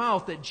with your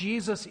mouth that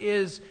Jesus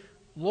is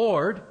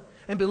Lord,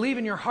 and believe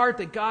in your heart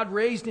that God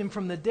raised him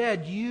from the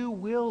dead, you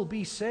will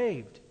be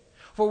saved.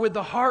 For with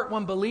the heart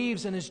one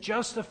believes and is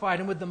justified,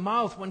 and with the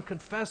mouth one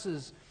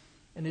confesses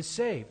and is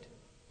saved.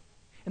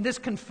 And this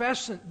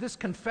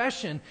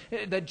confession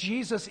that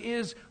Jesus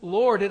is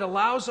Lord, it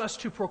allows us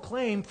to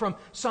proclaim from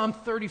Psalm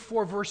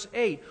 34, verse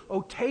 8,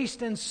 "O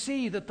taste and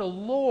see that the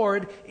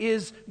Lord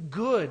is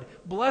good.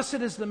 Blessed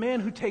is the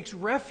man who takes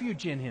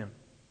refuge in him."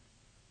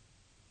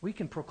 We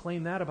can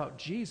proclaim that about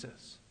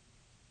Jesus.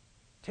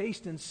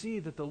 Taste and see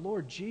that the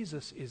Lord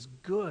Jesus is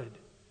good.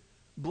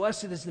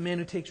 Blessed is the man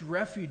who takes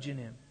refuge in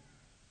him.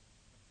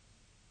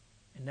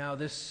 And now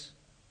this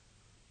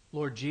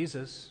Lord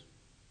Jesus,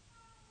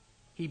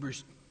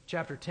 Hebrews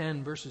chapter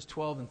 10, verses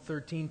 12 and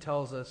 13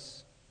 tells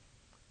us,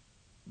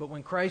 "But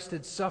when Christ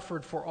had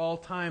suffered for all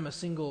time a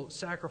single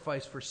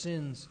sacrifice for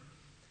sins,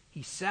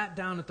 he sat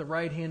down at the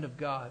right hand of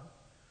God,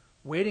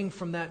 waiting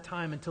from that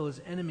time until his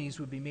enemies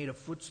would be made a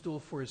footstool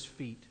for his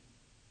feet."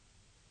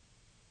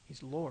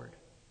 He's Lord,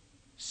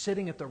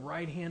 sitting at the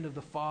right hand of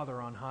the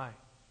Father on high.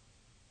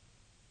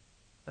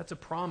 That's a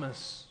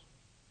promise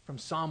from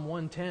Psalm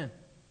 110.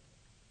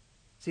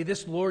 See,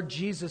 this Lord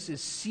Jesus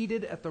is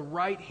seated at the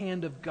right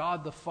hand of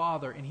God the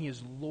Father, and he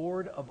is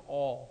Lord of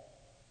all.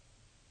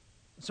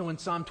 So in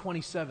Psalm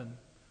 27,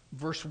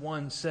 verse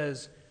 1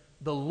 says,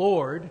 "The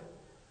Lord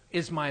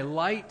is my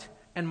light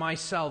and my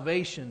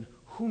salvation.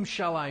 Whom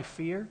shall I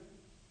fear?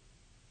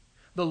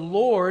 The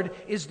Lord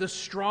is the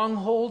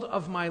stronghold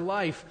of my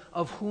life.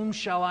 Of whom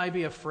shall I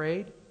be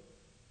afraid?"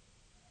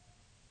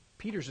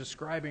 Peter's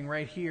describing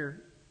right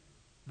here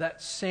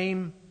that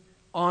same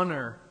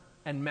honor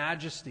and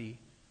majesty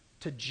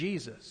to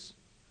Jesus,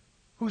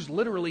 who's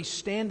literally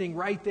standing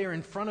right there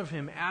in front of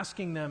him,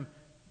 asking them,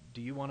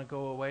 "Do you want to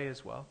go away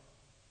as well?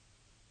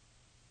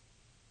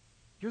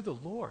 You're the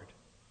Lord.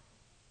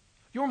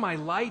 You're my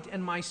light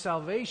and my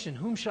salvation.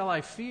 Whom shall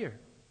I fear?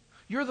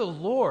 You're the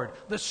Lord,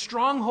 the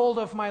stronghold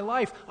of my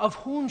life. Of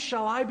whom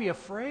shall I be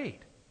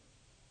afraid?"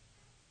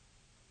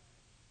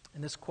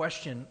 And this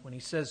question, when he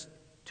says,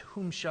 "To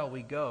whom shall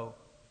we go?"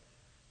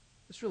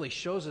 this really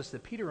shows us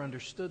that Peter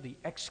understood the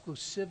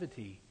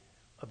exclusivity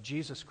of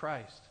Jesus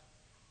Christ.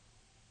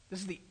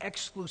 This is the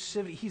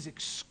exclusivity. He's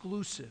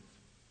exclusive.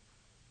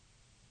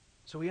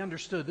 So he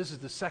understood. This is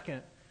the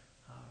second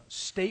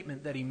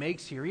statement that he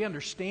makes here. He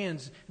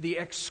understands the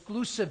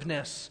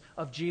exclusiveness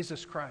of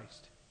Jesus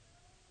Christ.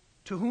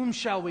 To whom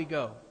shall we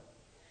go?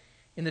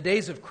 In the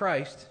days of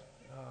Christ,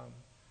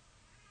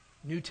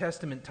 New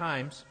Testament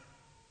times,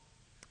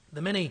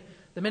 the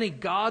many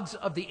gods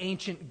of the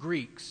ancient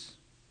Greeks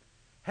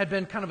had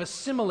been kind of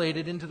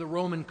assimilated into the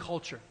Roman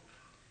culture.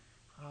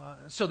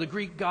 So the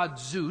Greek god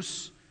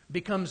Zeus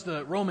becomes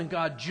the Roman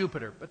god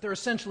Jupiter, but they're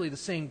essentially the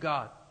same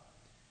god.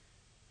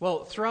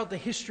 Well, throughout the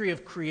history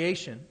of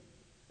creation,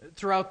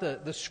 throughout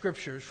the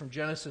scriptures from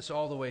Genesis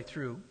all the way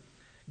through,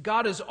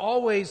 God is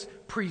always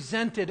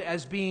presented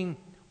as being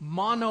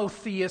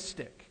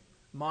monotheistic.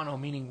 Mono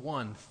meaning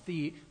one,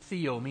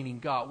 theo meaning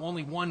God.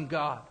 Only one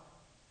God.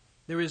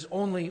 There is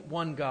only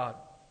one God.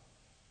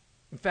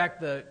 In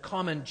fact, the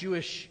common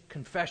Jewish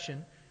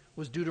confession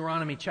was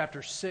Deuteronomy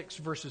chapter 6,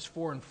 verses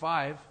 4 and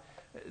 5.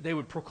 They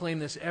would proclaim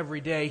this every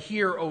day.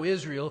 "Hear, O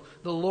Israel,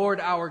 the Lord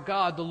our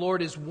God, the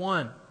Lord is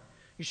one.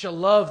 You shall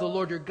love the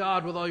Lord your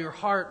God with all your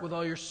heart, with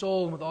all your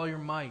soul, and with all your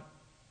might."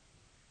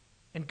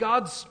 And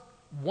God's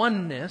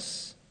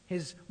oneness,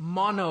 his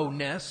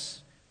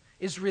mono-ness,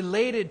 is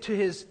related to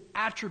his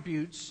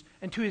attributes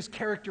and to his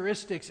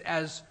characteristics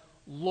as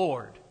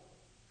Lord.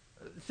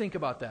 Think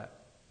about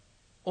that.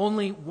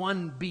 Only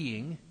one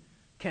being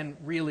can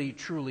really,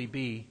 truly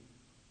be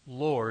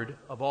Lord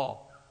of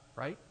all,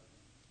 right?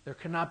 There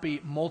cannot be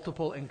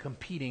multiple and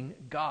competing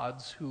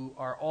gods who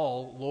are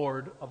all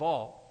Lord of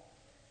all.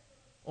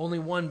 Only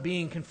one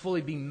being can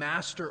fully be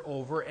master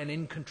over and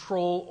in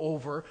control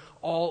over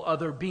all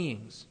other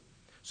beings.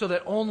 So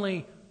that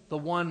only the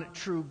one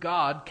true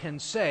God can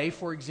say,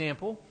 for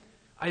example,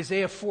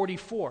 Isaiah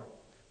 44,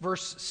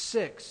 verse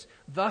 6,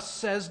 "Thus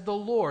says the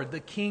Lord, the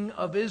King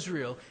of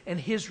Israel, and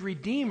his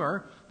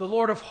Redeemer, the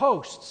Lord of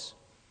hosts,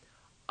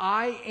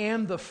 I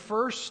am the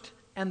first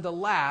and the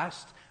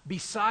last.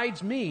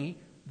 Besides me,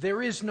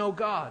 there is no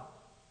God.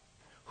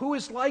 Who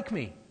is like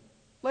me?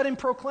 Let him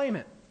proclaim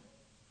it.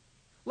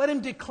 Let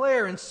him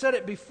declare and set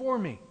it before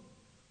me.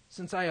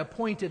 Since I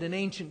appointed an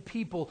ancient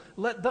people,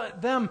 let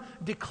them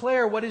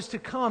declare what is to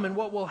come and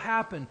what will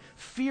happen.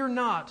 Fear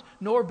not,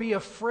 nor be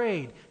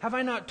afraid. Have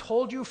I not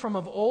told you from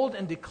of old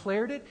and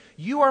declared it?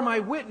 You are my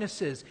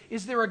witnesses.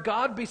 Is there a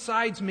God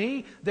besides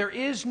me? There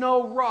is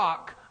no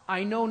rock.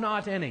 I know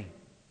not any."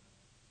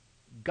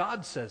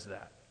 God says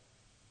that.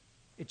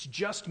 It's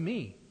just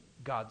me,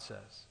 God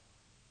says.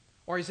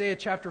 Or Isaiah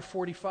chapter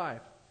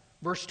 45,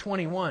 verse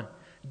 21.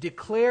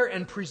 "Declare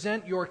and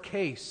present your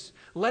case.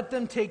 Let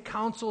them take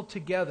counsel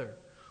together.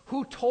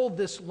 Who told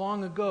this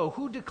long ago?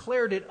 Who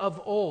declared it of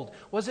old?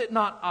 Was it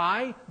not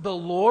I, the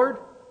Lord?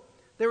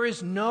 There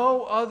is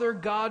no other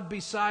God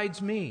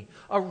besides me,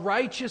 a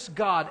righteous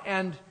God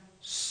and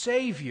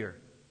Savior.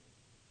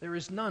 There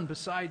is none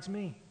besides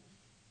me.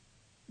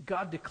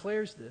 God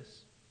declares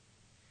this.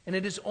 And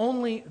it is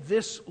only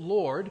this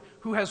Lord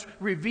who has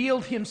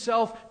revealed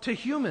himself to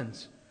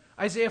humans.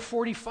 Isaiah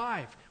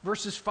 45,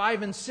 verses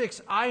 5 and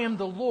 6. I am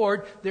the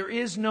Lord, there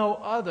is no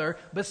other.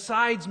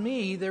 Besides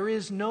me, there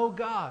is no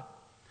God.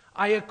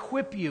 I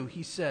equip you,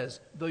 he says,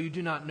 though you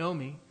do not know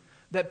me,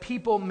 that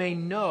people may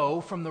know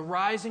from the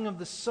rising of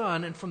the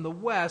sun and from the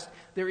west,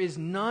 there is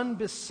none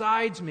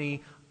besides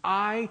me.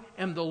 I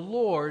am the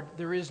Lord,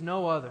 there is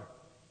no other.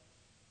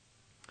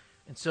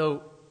 And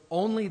so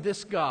only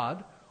this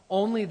God,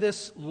 only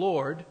this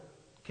Lord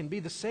can be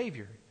the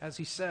Savior, as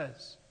he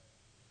says.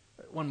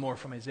 One more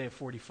from Isaiah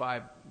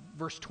 45,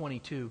 verse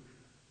 22.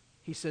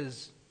 He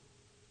says,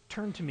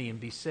 turn to me and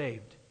be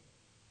saved,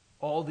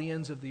 all the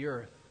ends of the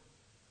earth,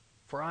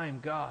 for I am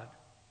God,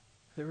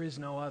 there is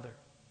no other.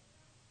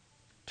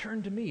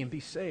 Turn to me and be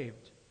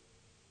saved.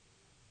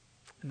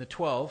 And the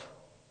 12,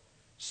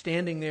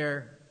 standing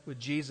there with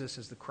Jesus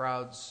as the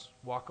crowds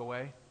walk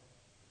away,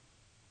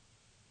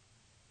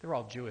 they're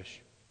all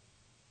Jewish.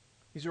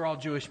 These are all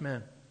Jewish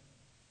men.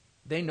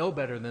 They know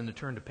better than to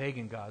turn to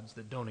pagan gods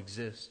that don't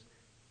exist.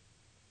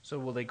 So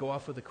will they go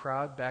off with the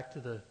crowd back to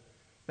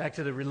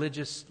the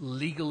religious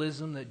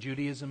legalism that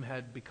Judaism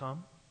had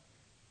become?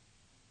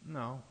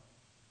 No.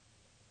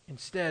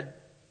 Instead,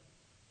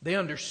 they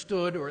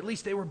understood, or at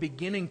least they were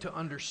beginning to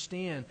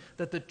understand,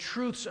 that the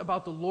truths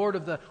about the Lord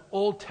of the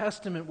Old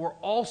Testament were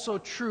also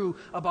true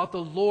about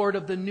the Lord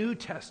of the New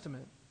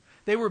Testament.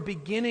 They were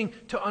beginning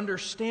to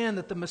understand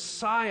that the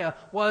Messiah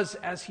was,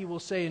 as he will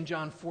say in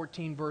John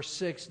 14, verse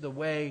 6, the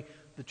way,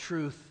 the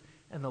truth,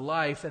 and the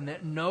life, and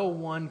that no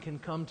one can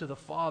come to the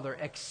Father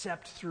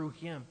except through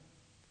him.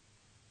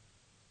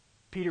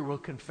 Peter will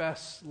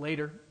confess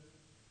later,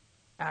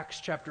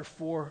 Acts chapter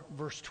 4,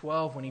 verse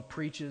 12, when he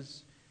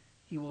preaches,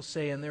 he will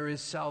say, and there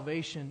is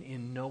salvation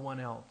in no one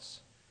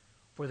else,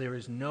 for there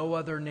is no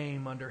other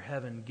name under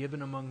heaven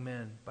given among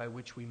men by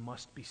which we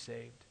must be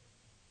saved.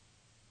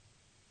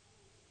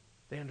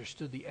 They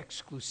understood the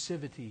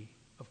exclusivity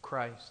of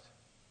Christ.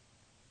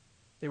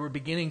 They were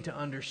beginning to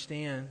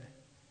understand.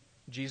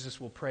 Jesus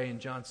will pray in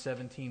John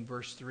 17,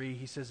 verse 3.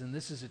 He says, and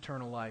this is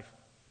eternal life,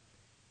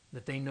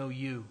 that they know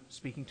you,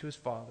 speaking to his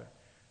Father,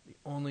 the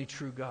only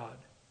true God,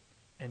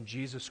 and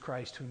Jesus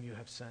Christ whom you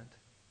have sent.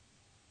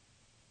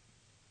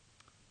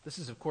 This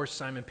is, of course,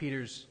 Simon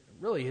Peter's,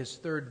 really his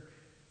third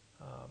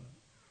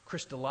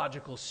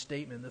Christological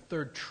statement. The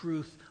third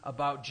truth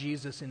about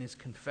Jesus in his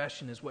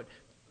confession is what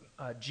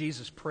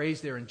Jesus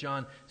prays there in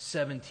John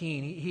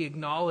 17. He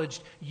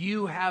acknowledged,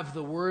 you have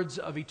the words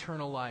of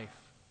eternal life.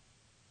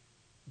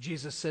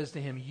 Jesus says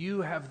to him,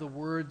 you have the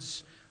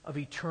words of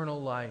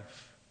eternal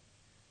life.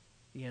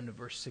 The end of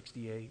verse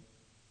 68.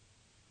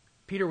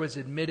 Peter was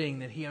admitting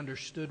that he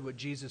understood what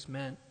Jesus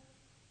meant.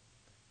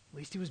 At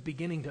least he was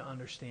beginning to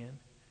understand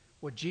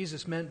what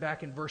Jesus meant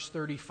back in verse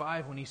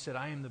 35 when he said,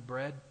 I am the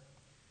bread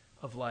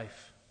of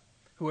life.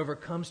 Whoever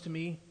comes to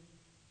me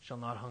shall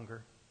not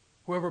hunger.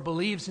 Whoever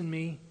believes in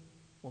me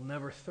will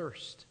never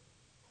thirst.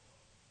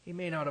 He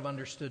may not have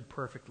understood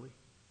perfectly.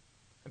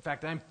 In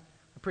fact, I'm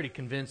pretty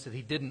convinced that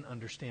he didn't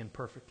understand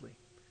perfectly.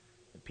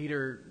 That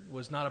Peter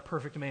was not a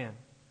perfect man.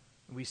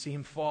 We see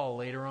him fall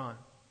later on.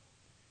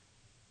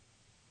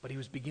 But he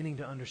was beginning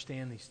to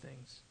understand these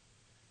things.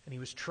 And he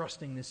was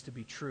trusting this to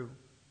be true.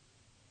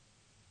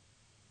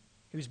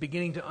 He was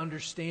beginning to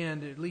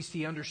understand, at least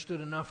he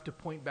understood enough to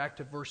point back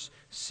to verse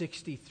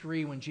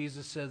 63 when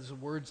Jesus says, the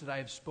words that I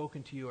have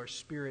spoken to you are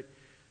spirit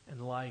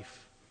and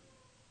life.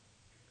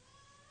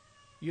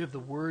 You have the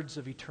words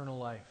of eternal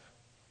life.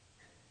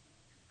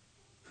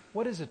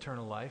 What is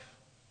eternal life?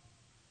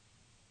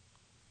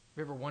 Have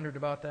you ever wondered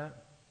about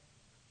that?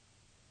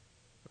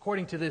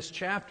 According to this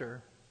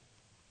chapter,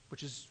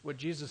 which is what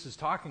Jesus is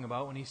talking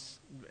about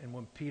and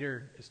when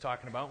Peter is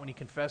talking about when he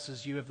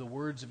confesses you have the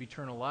words of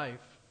eternal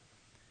life,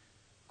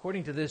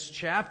 according to this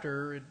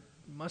chapter, it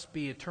must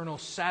be eternal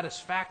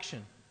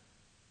satisfaction.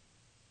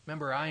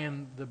 Remember, I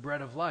am the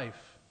bread of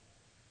life.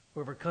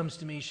 Whoever comes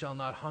to me shall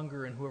not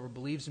hunger, and whoever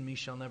believes in me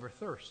shall never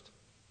thirst.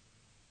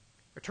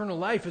 Eternal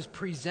life is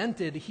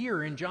presented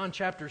here in John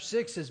chapter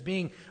 6 as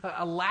being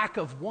a lack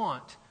of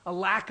want, a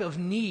lack of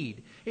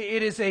need.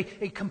 It is a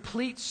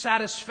complete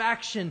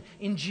satisfaction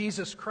in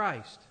Jesus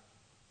Christ.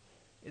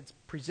 It's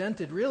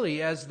presented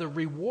really as the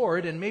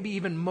reward and maybe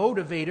even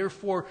motivator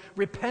for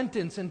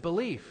repentance and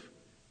belief.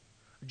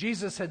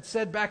 Jesus had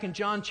said back in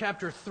John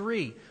chapter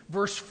 3,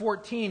 verse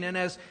 14, and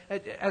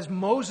as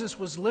Moses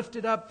was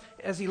lifted up,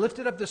 as he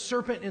lifted up the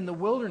serpent in the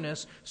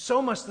wilderness,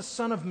 so must the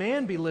Son of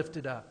Man be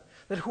lifted up,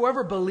 that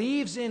whoever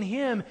believes in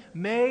him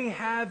may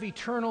have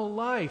eternal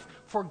life.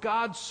 For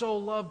God so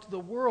loved the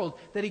world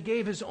that he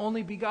gave his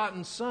only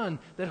begotten Son,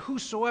 that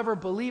whosoever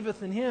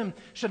believeth in him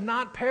should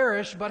not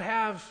perish but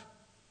have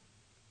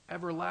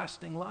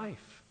everlasting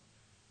life,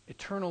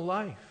 eternal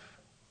life.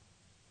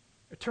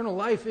 Eternal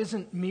life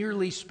isn't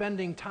merely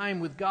spending time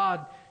with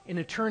God in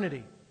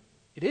eternity.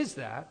 It is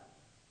that,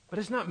 but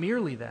it's not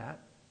merely that.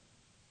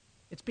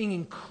 It's being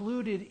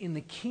included in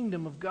the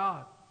kingdom of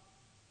God.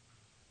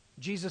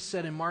 Jesus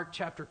said in Mark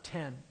chapter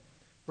 10,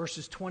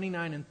 verses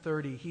 29 and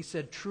 30, He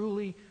said,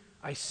 "Truly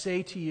I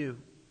say to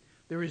you,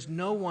 there is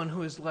no one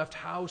who has left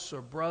house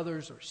or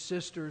brothers or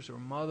sisters or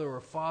mother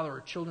or father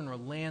or children or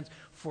lands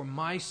for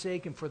my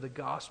sake and for the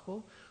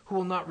gospel, who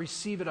will not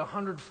receive it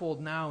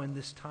 100-fold now in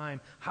this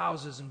time,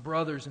 houses and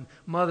brothers and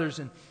mothers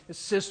and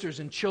sisters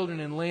and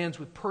children and lands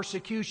with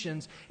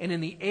persecutions, and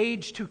in the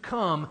age to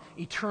come,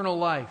 eternal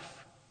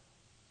life."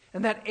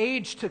 And that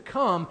age to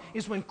come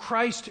is when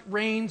Christ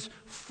reigns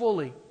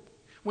fully,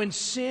 when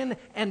sin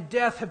and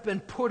death have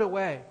been put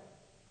away.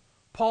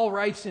 Paul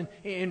writes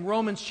in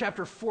Romans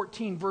chapter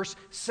 14, verse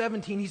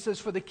 17, he says,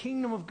 "For the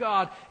kingdom of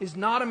God is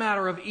not a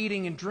matter of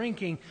eating and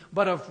drinking,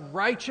 but of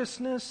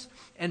righteousness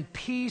and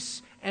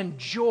peace and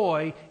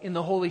joy in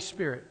the Holy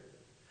Spirit."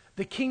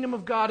 The kingdom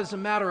of God is a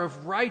matter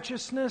of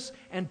righteousness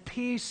and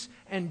peace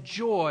and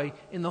joy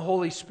in the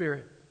Holy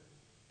Spirit.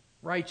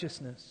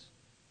 Righteousness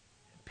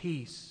and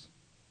peace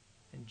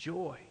and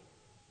joy.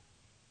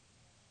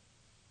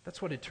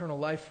 That's what eternal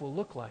life will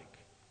look like.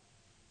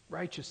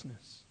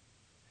 Righteousness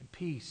and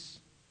peace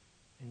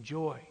and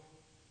joy.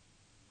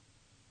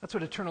 That's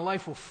what eternal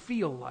life will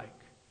feel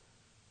like.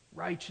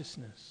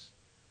 Righteousness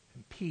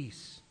and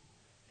peace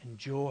and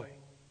joy.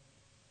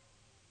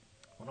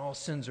 When all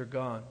sins are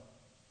gone,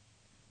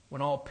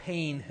 when all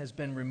pain has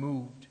been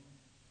removed,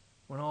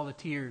 when all the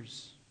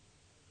tears,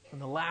 when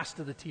the last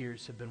of the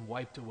tears have been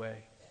wiped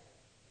away,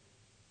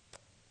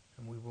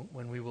 and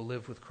when we will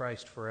live with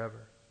Christ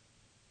forever.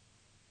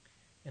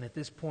 And at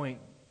this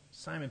point,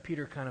 Simon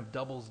Peter kind of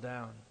doubles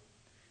down.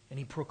 And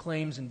he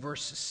proclaims in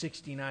verse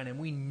 69, "And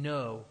we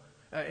know,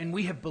 and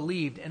we have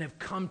believed and have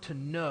come to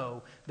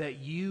know that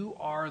you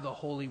are the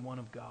Holy One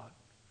of God."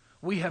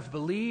 We have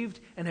believed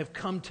and have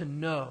come to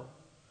know.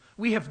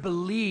 We have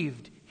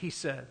believed, he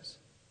says.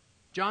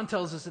 John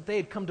tells us that they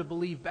had come to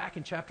believe back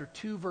in chapter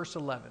 2, verse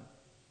 11.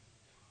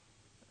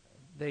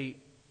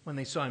 When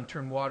they saw him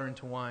turn water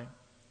into wine.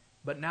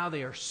 But now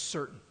they are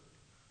certain.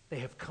 They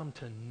have come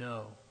to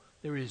know.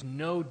 There is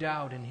no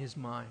doubt in his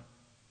mind.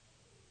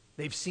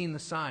 They've seen the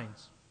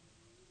signs.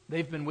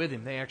 They've been with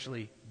him. They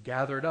actually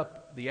gathered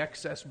up the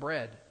excess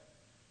bread.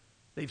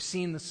 They've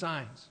seen the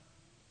signs.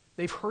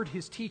 They've heard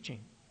his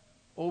teaching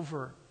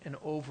over and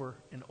over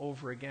and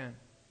over again.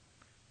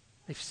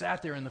 They've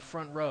sat there in the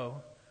front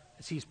row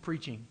as he's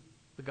preaching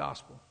the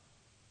gospel.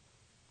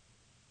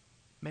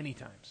 Many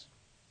times.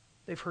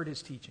 They've heard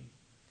his teaching.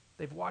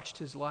 They've watched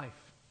his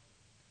life.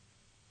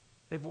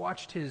 They've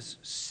watched his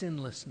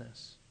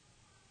sinlessness.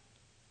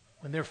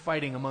 When they're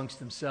fighting amongst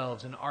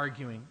themselves and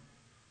arguing,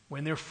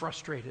 when they're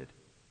frustrated,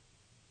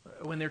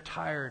 when they're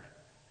tired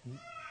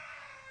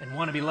and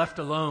want to be left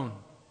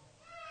alone,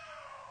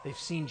 they've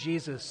seen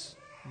Jesus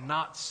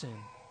not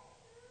sin.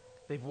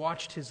 They've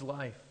watched his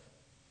life.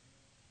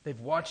 They've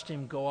watched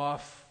him go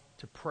off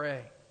to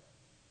pray.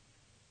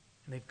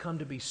 And they've come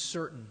to be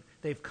certain.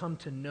 They've come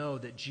to know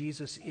that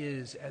Jesus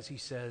is, as he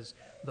says,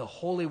 the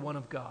Holy One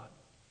of God.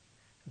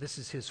 This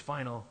is his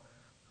final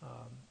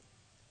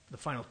the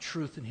final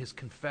truth in his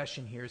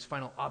confession here, his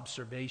final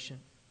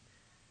observation.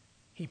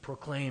 He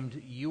proclaimed,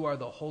 "You are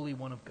the Holy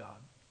One of God."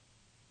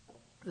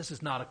 This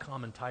is not a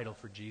common title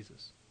for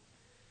Jesus.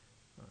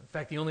 In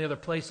fact, the only other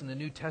place in the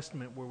New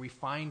Testament where we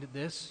find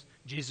this,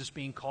 Jesus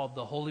being called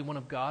the Holy One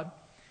of God,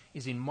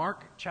 is in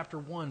Mark chapter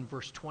 1,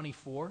 verse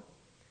 24.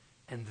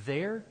 And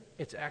there,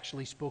 it's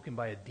actually spoken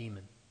by a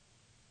demon.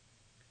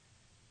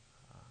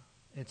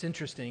 It's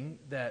interesting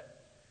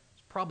that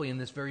it's probably in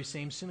this very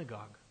same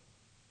synagogue.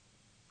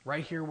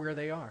 Right here where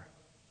they are.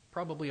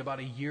 Probably about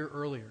a year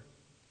earlier.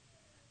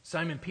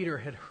 Simon Peter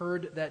had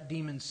heard that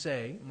demon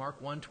say,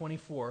 Mark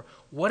 1:24,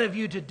 "What have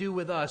you to do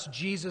with us,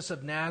 Jesus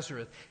of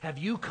Nazareth? Have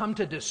you come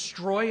to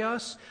destroy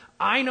us?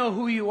 I know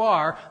who you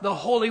are, the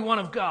Holy One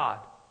of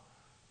God."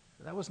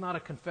 That was not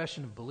a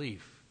confession of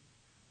belief.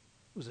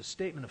 It was a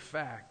statement of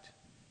fact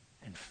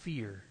and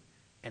fear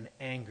and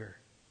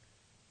anger,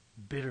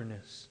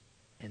 bitterness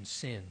and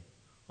sin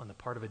on the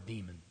part of a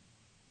demon.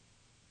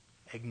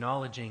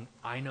 Acknowledging,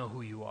 "I know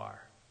who you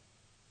are,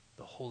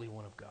 the Holy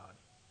One of God."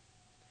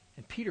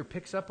 And Peter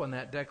picks up on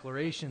that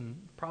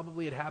declaration.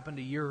 Probably it happened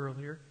a year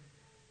earlier.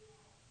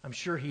 I'm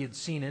sure he had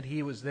seen it.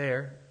 He was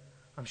there.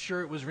 I'm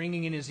sure it was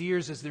ringing in his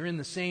ears as they're in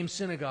the same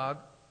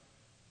synagogue.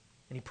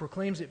 And he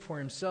proclaims it for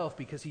himself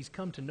because he's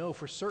come to know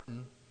for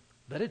certain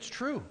that it's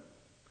true.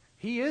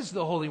 He is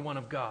the Holy One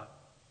of God.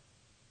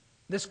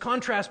 This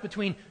contrast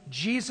between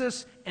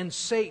Jesus and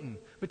Satan,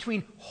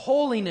 between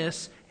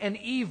holiness and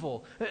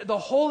evil. The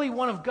Holy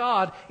One of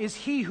God is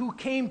he who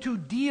came to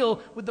deal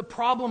with the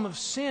problem of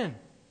sin.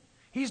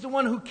 He's the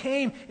one who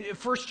came.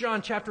 1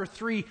 John chapter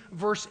 3,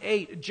 verse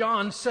 8,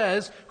 John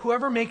says,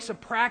 "Whoever makes a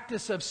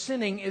practice of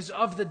sinning is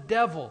of the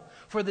devil,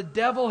 for the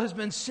devil has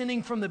been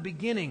sinning from the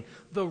beginning.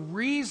 The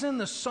reason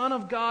the Son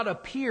of God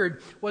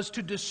appeared was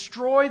to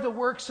destroy the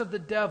works of the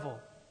devil."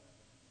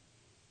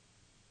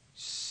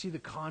 See the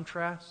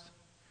contrast?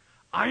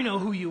 I know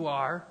who you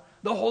are,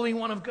 the Holy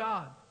One of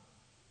God.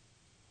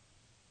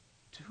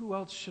 To who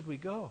else should we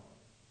go?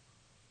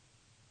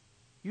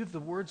 You have the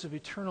words of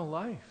eternal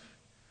life.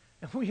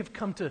 And we have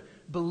come to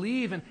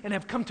believe and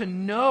have come to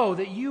know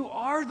that you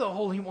are the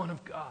Holy One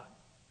of God.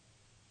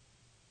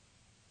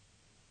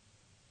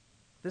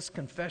 This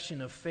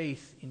confession of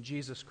faith in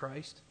Jesus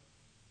Christ,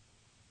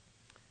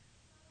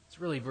 it's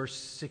really verse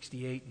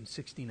 68 and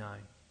 69.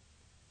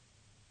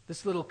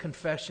 This little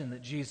confession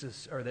that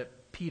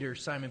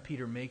Simon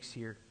Peter makes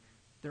here,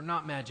 they're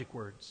not magic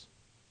words.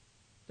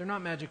 They're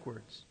not magic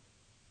words.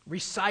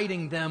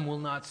 Reciting them will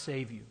not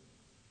save you.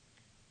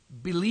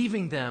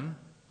 Believing them,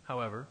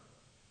 however,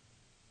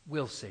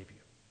 will save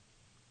you.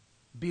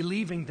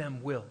 Believing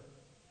them will.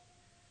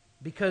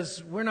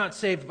 Because we're not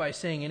saved by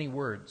saying any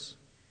words.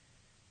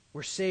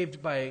 We're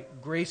saved by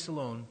grace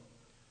alone,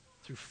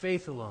 through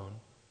faith alone,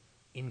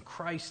 in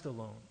Christ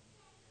alone,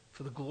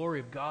 for the glory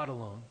of God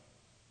alone,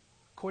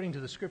 according to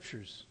the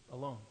Scriptures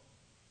alone.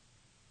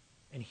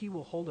 And He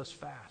will hold us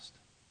fast.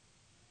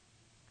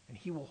 And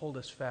He will hold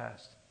us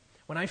fast.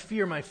 When I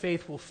fear my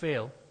faith will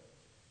fail,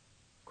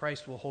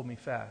 Christ will hold me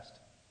fast.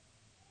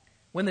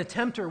 When the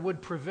tempter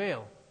would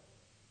prevail,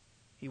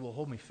 He will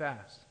hold me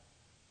fast.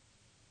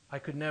 I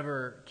could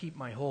never keep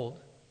my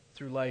hold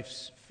through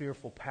life's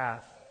fearful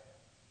path.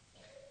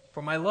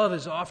 For my love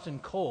is often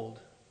cold.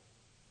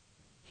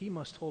 He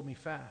must hold me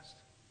fast.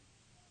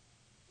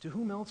 To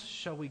whom else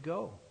shall we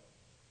go?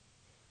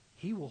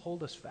 He will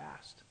hold us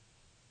fast.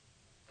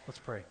 Let's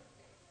pray.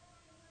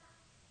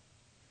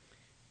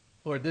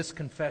 Lord, this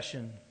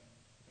confession,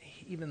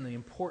 even the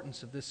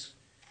importance of this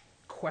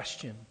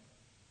question,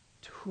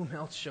 to whom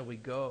else shall we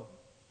go?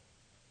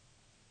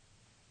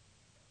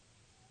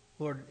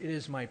 Lord, it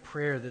is my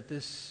prayer that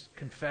this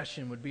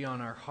confession would be on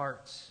our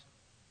hearts,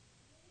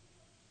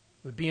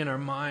 would be in our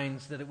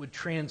minds, that it would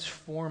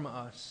transform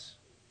us,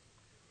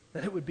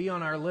 that it would be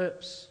on our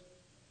lips,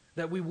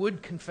 that we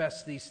would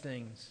confess these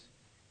things,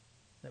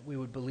 that we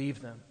would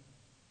believe them,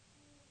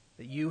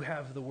 that you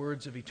have the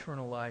words of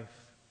eternal life,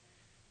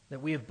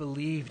 that we have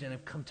believed and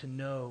have come to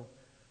know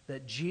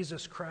that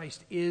Jesus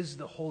Christ is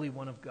the Holy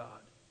One of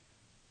God,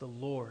 the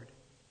Lord,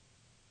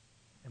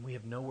 and we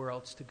have nowhere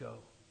else to go.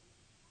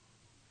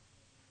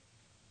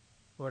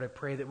 Lord, I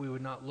pray that we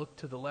would not look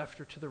to the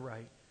left or to the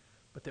right,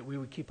 but that we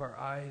would keep our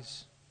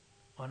eyes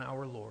on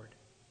our Lord.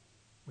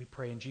 We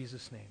pray in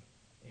Jesus' name.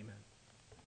 Amen.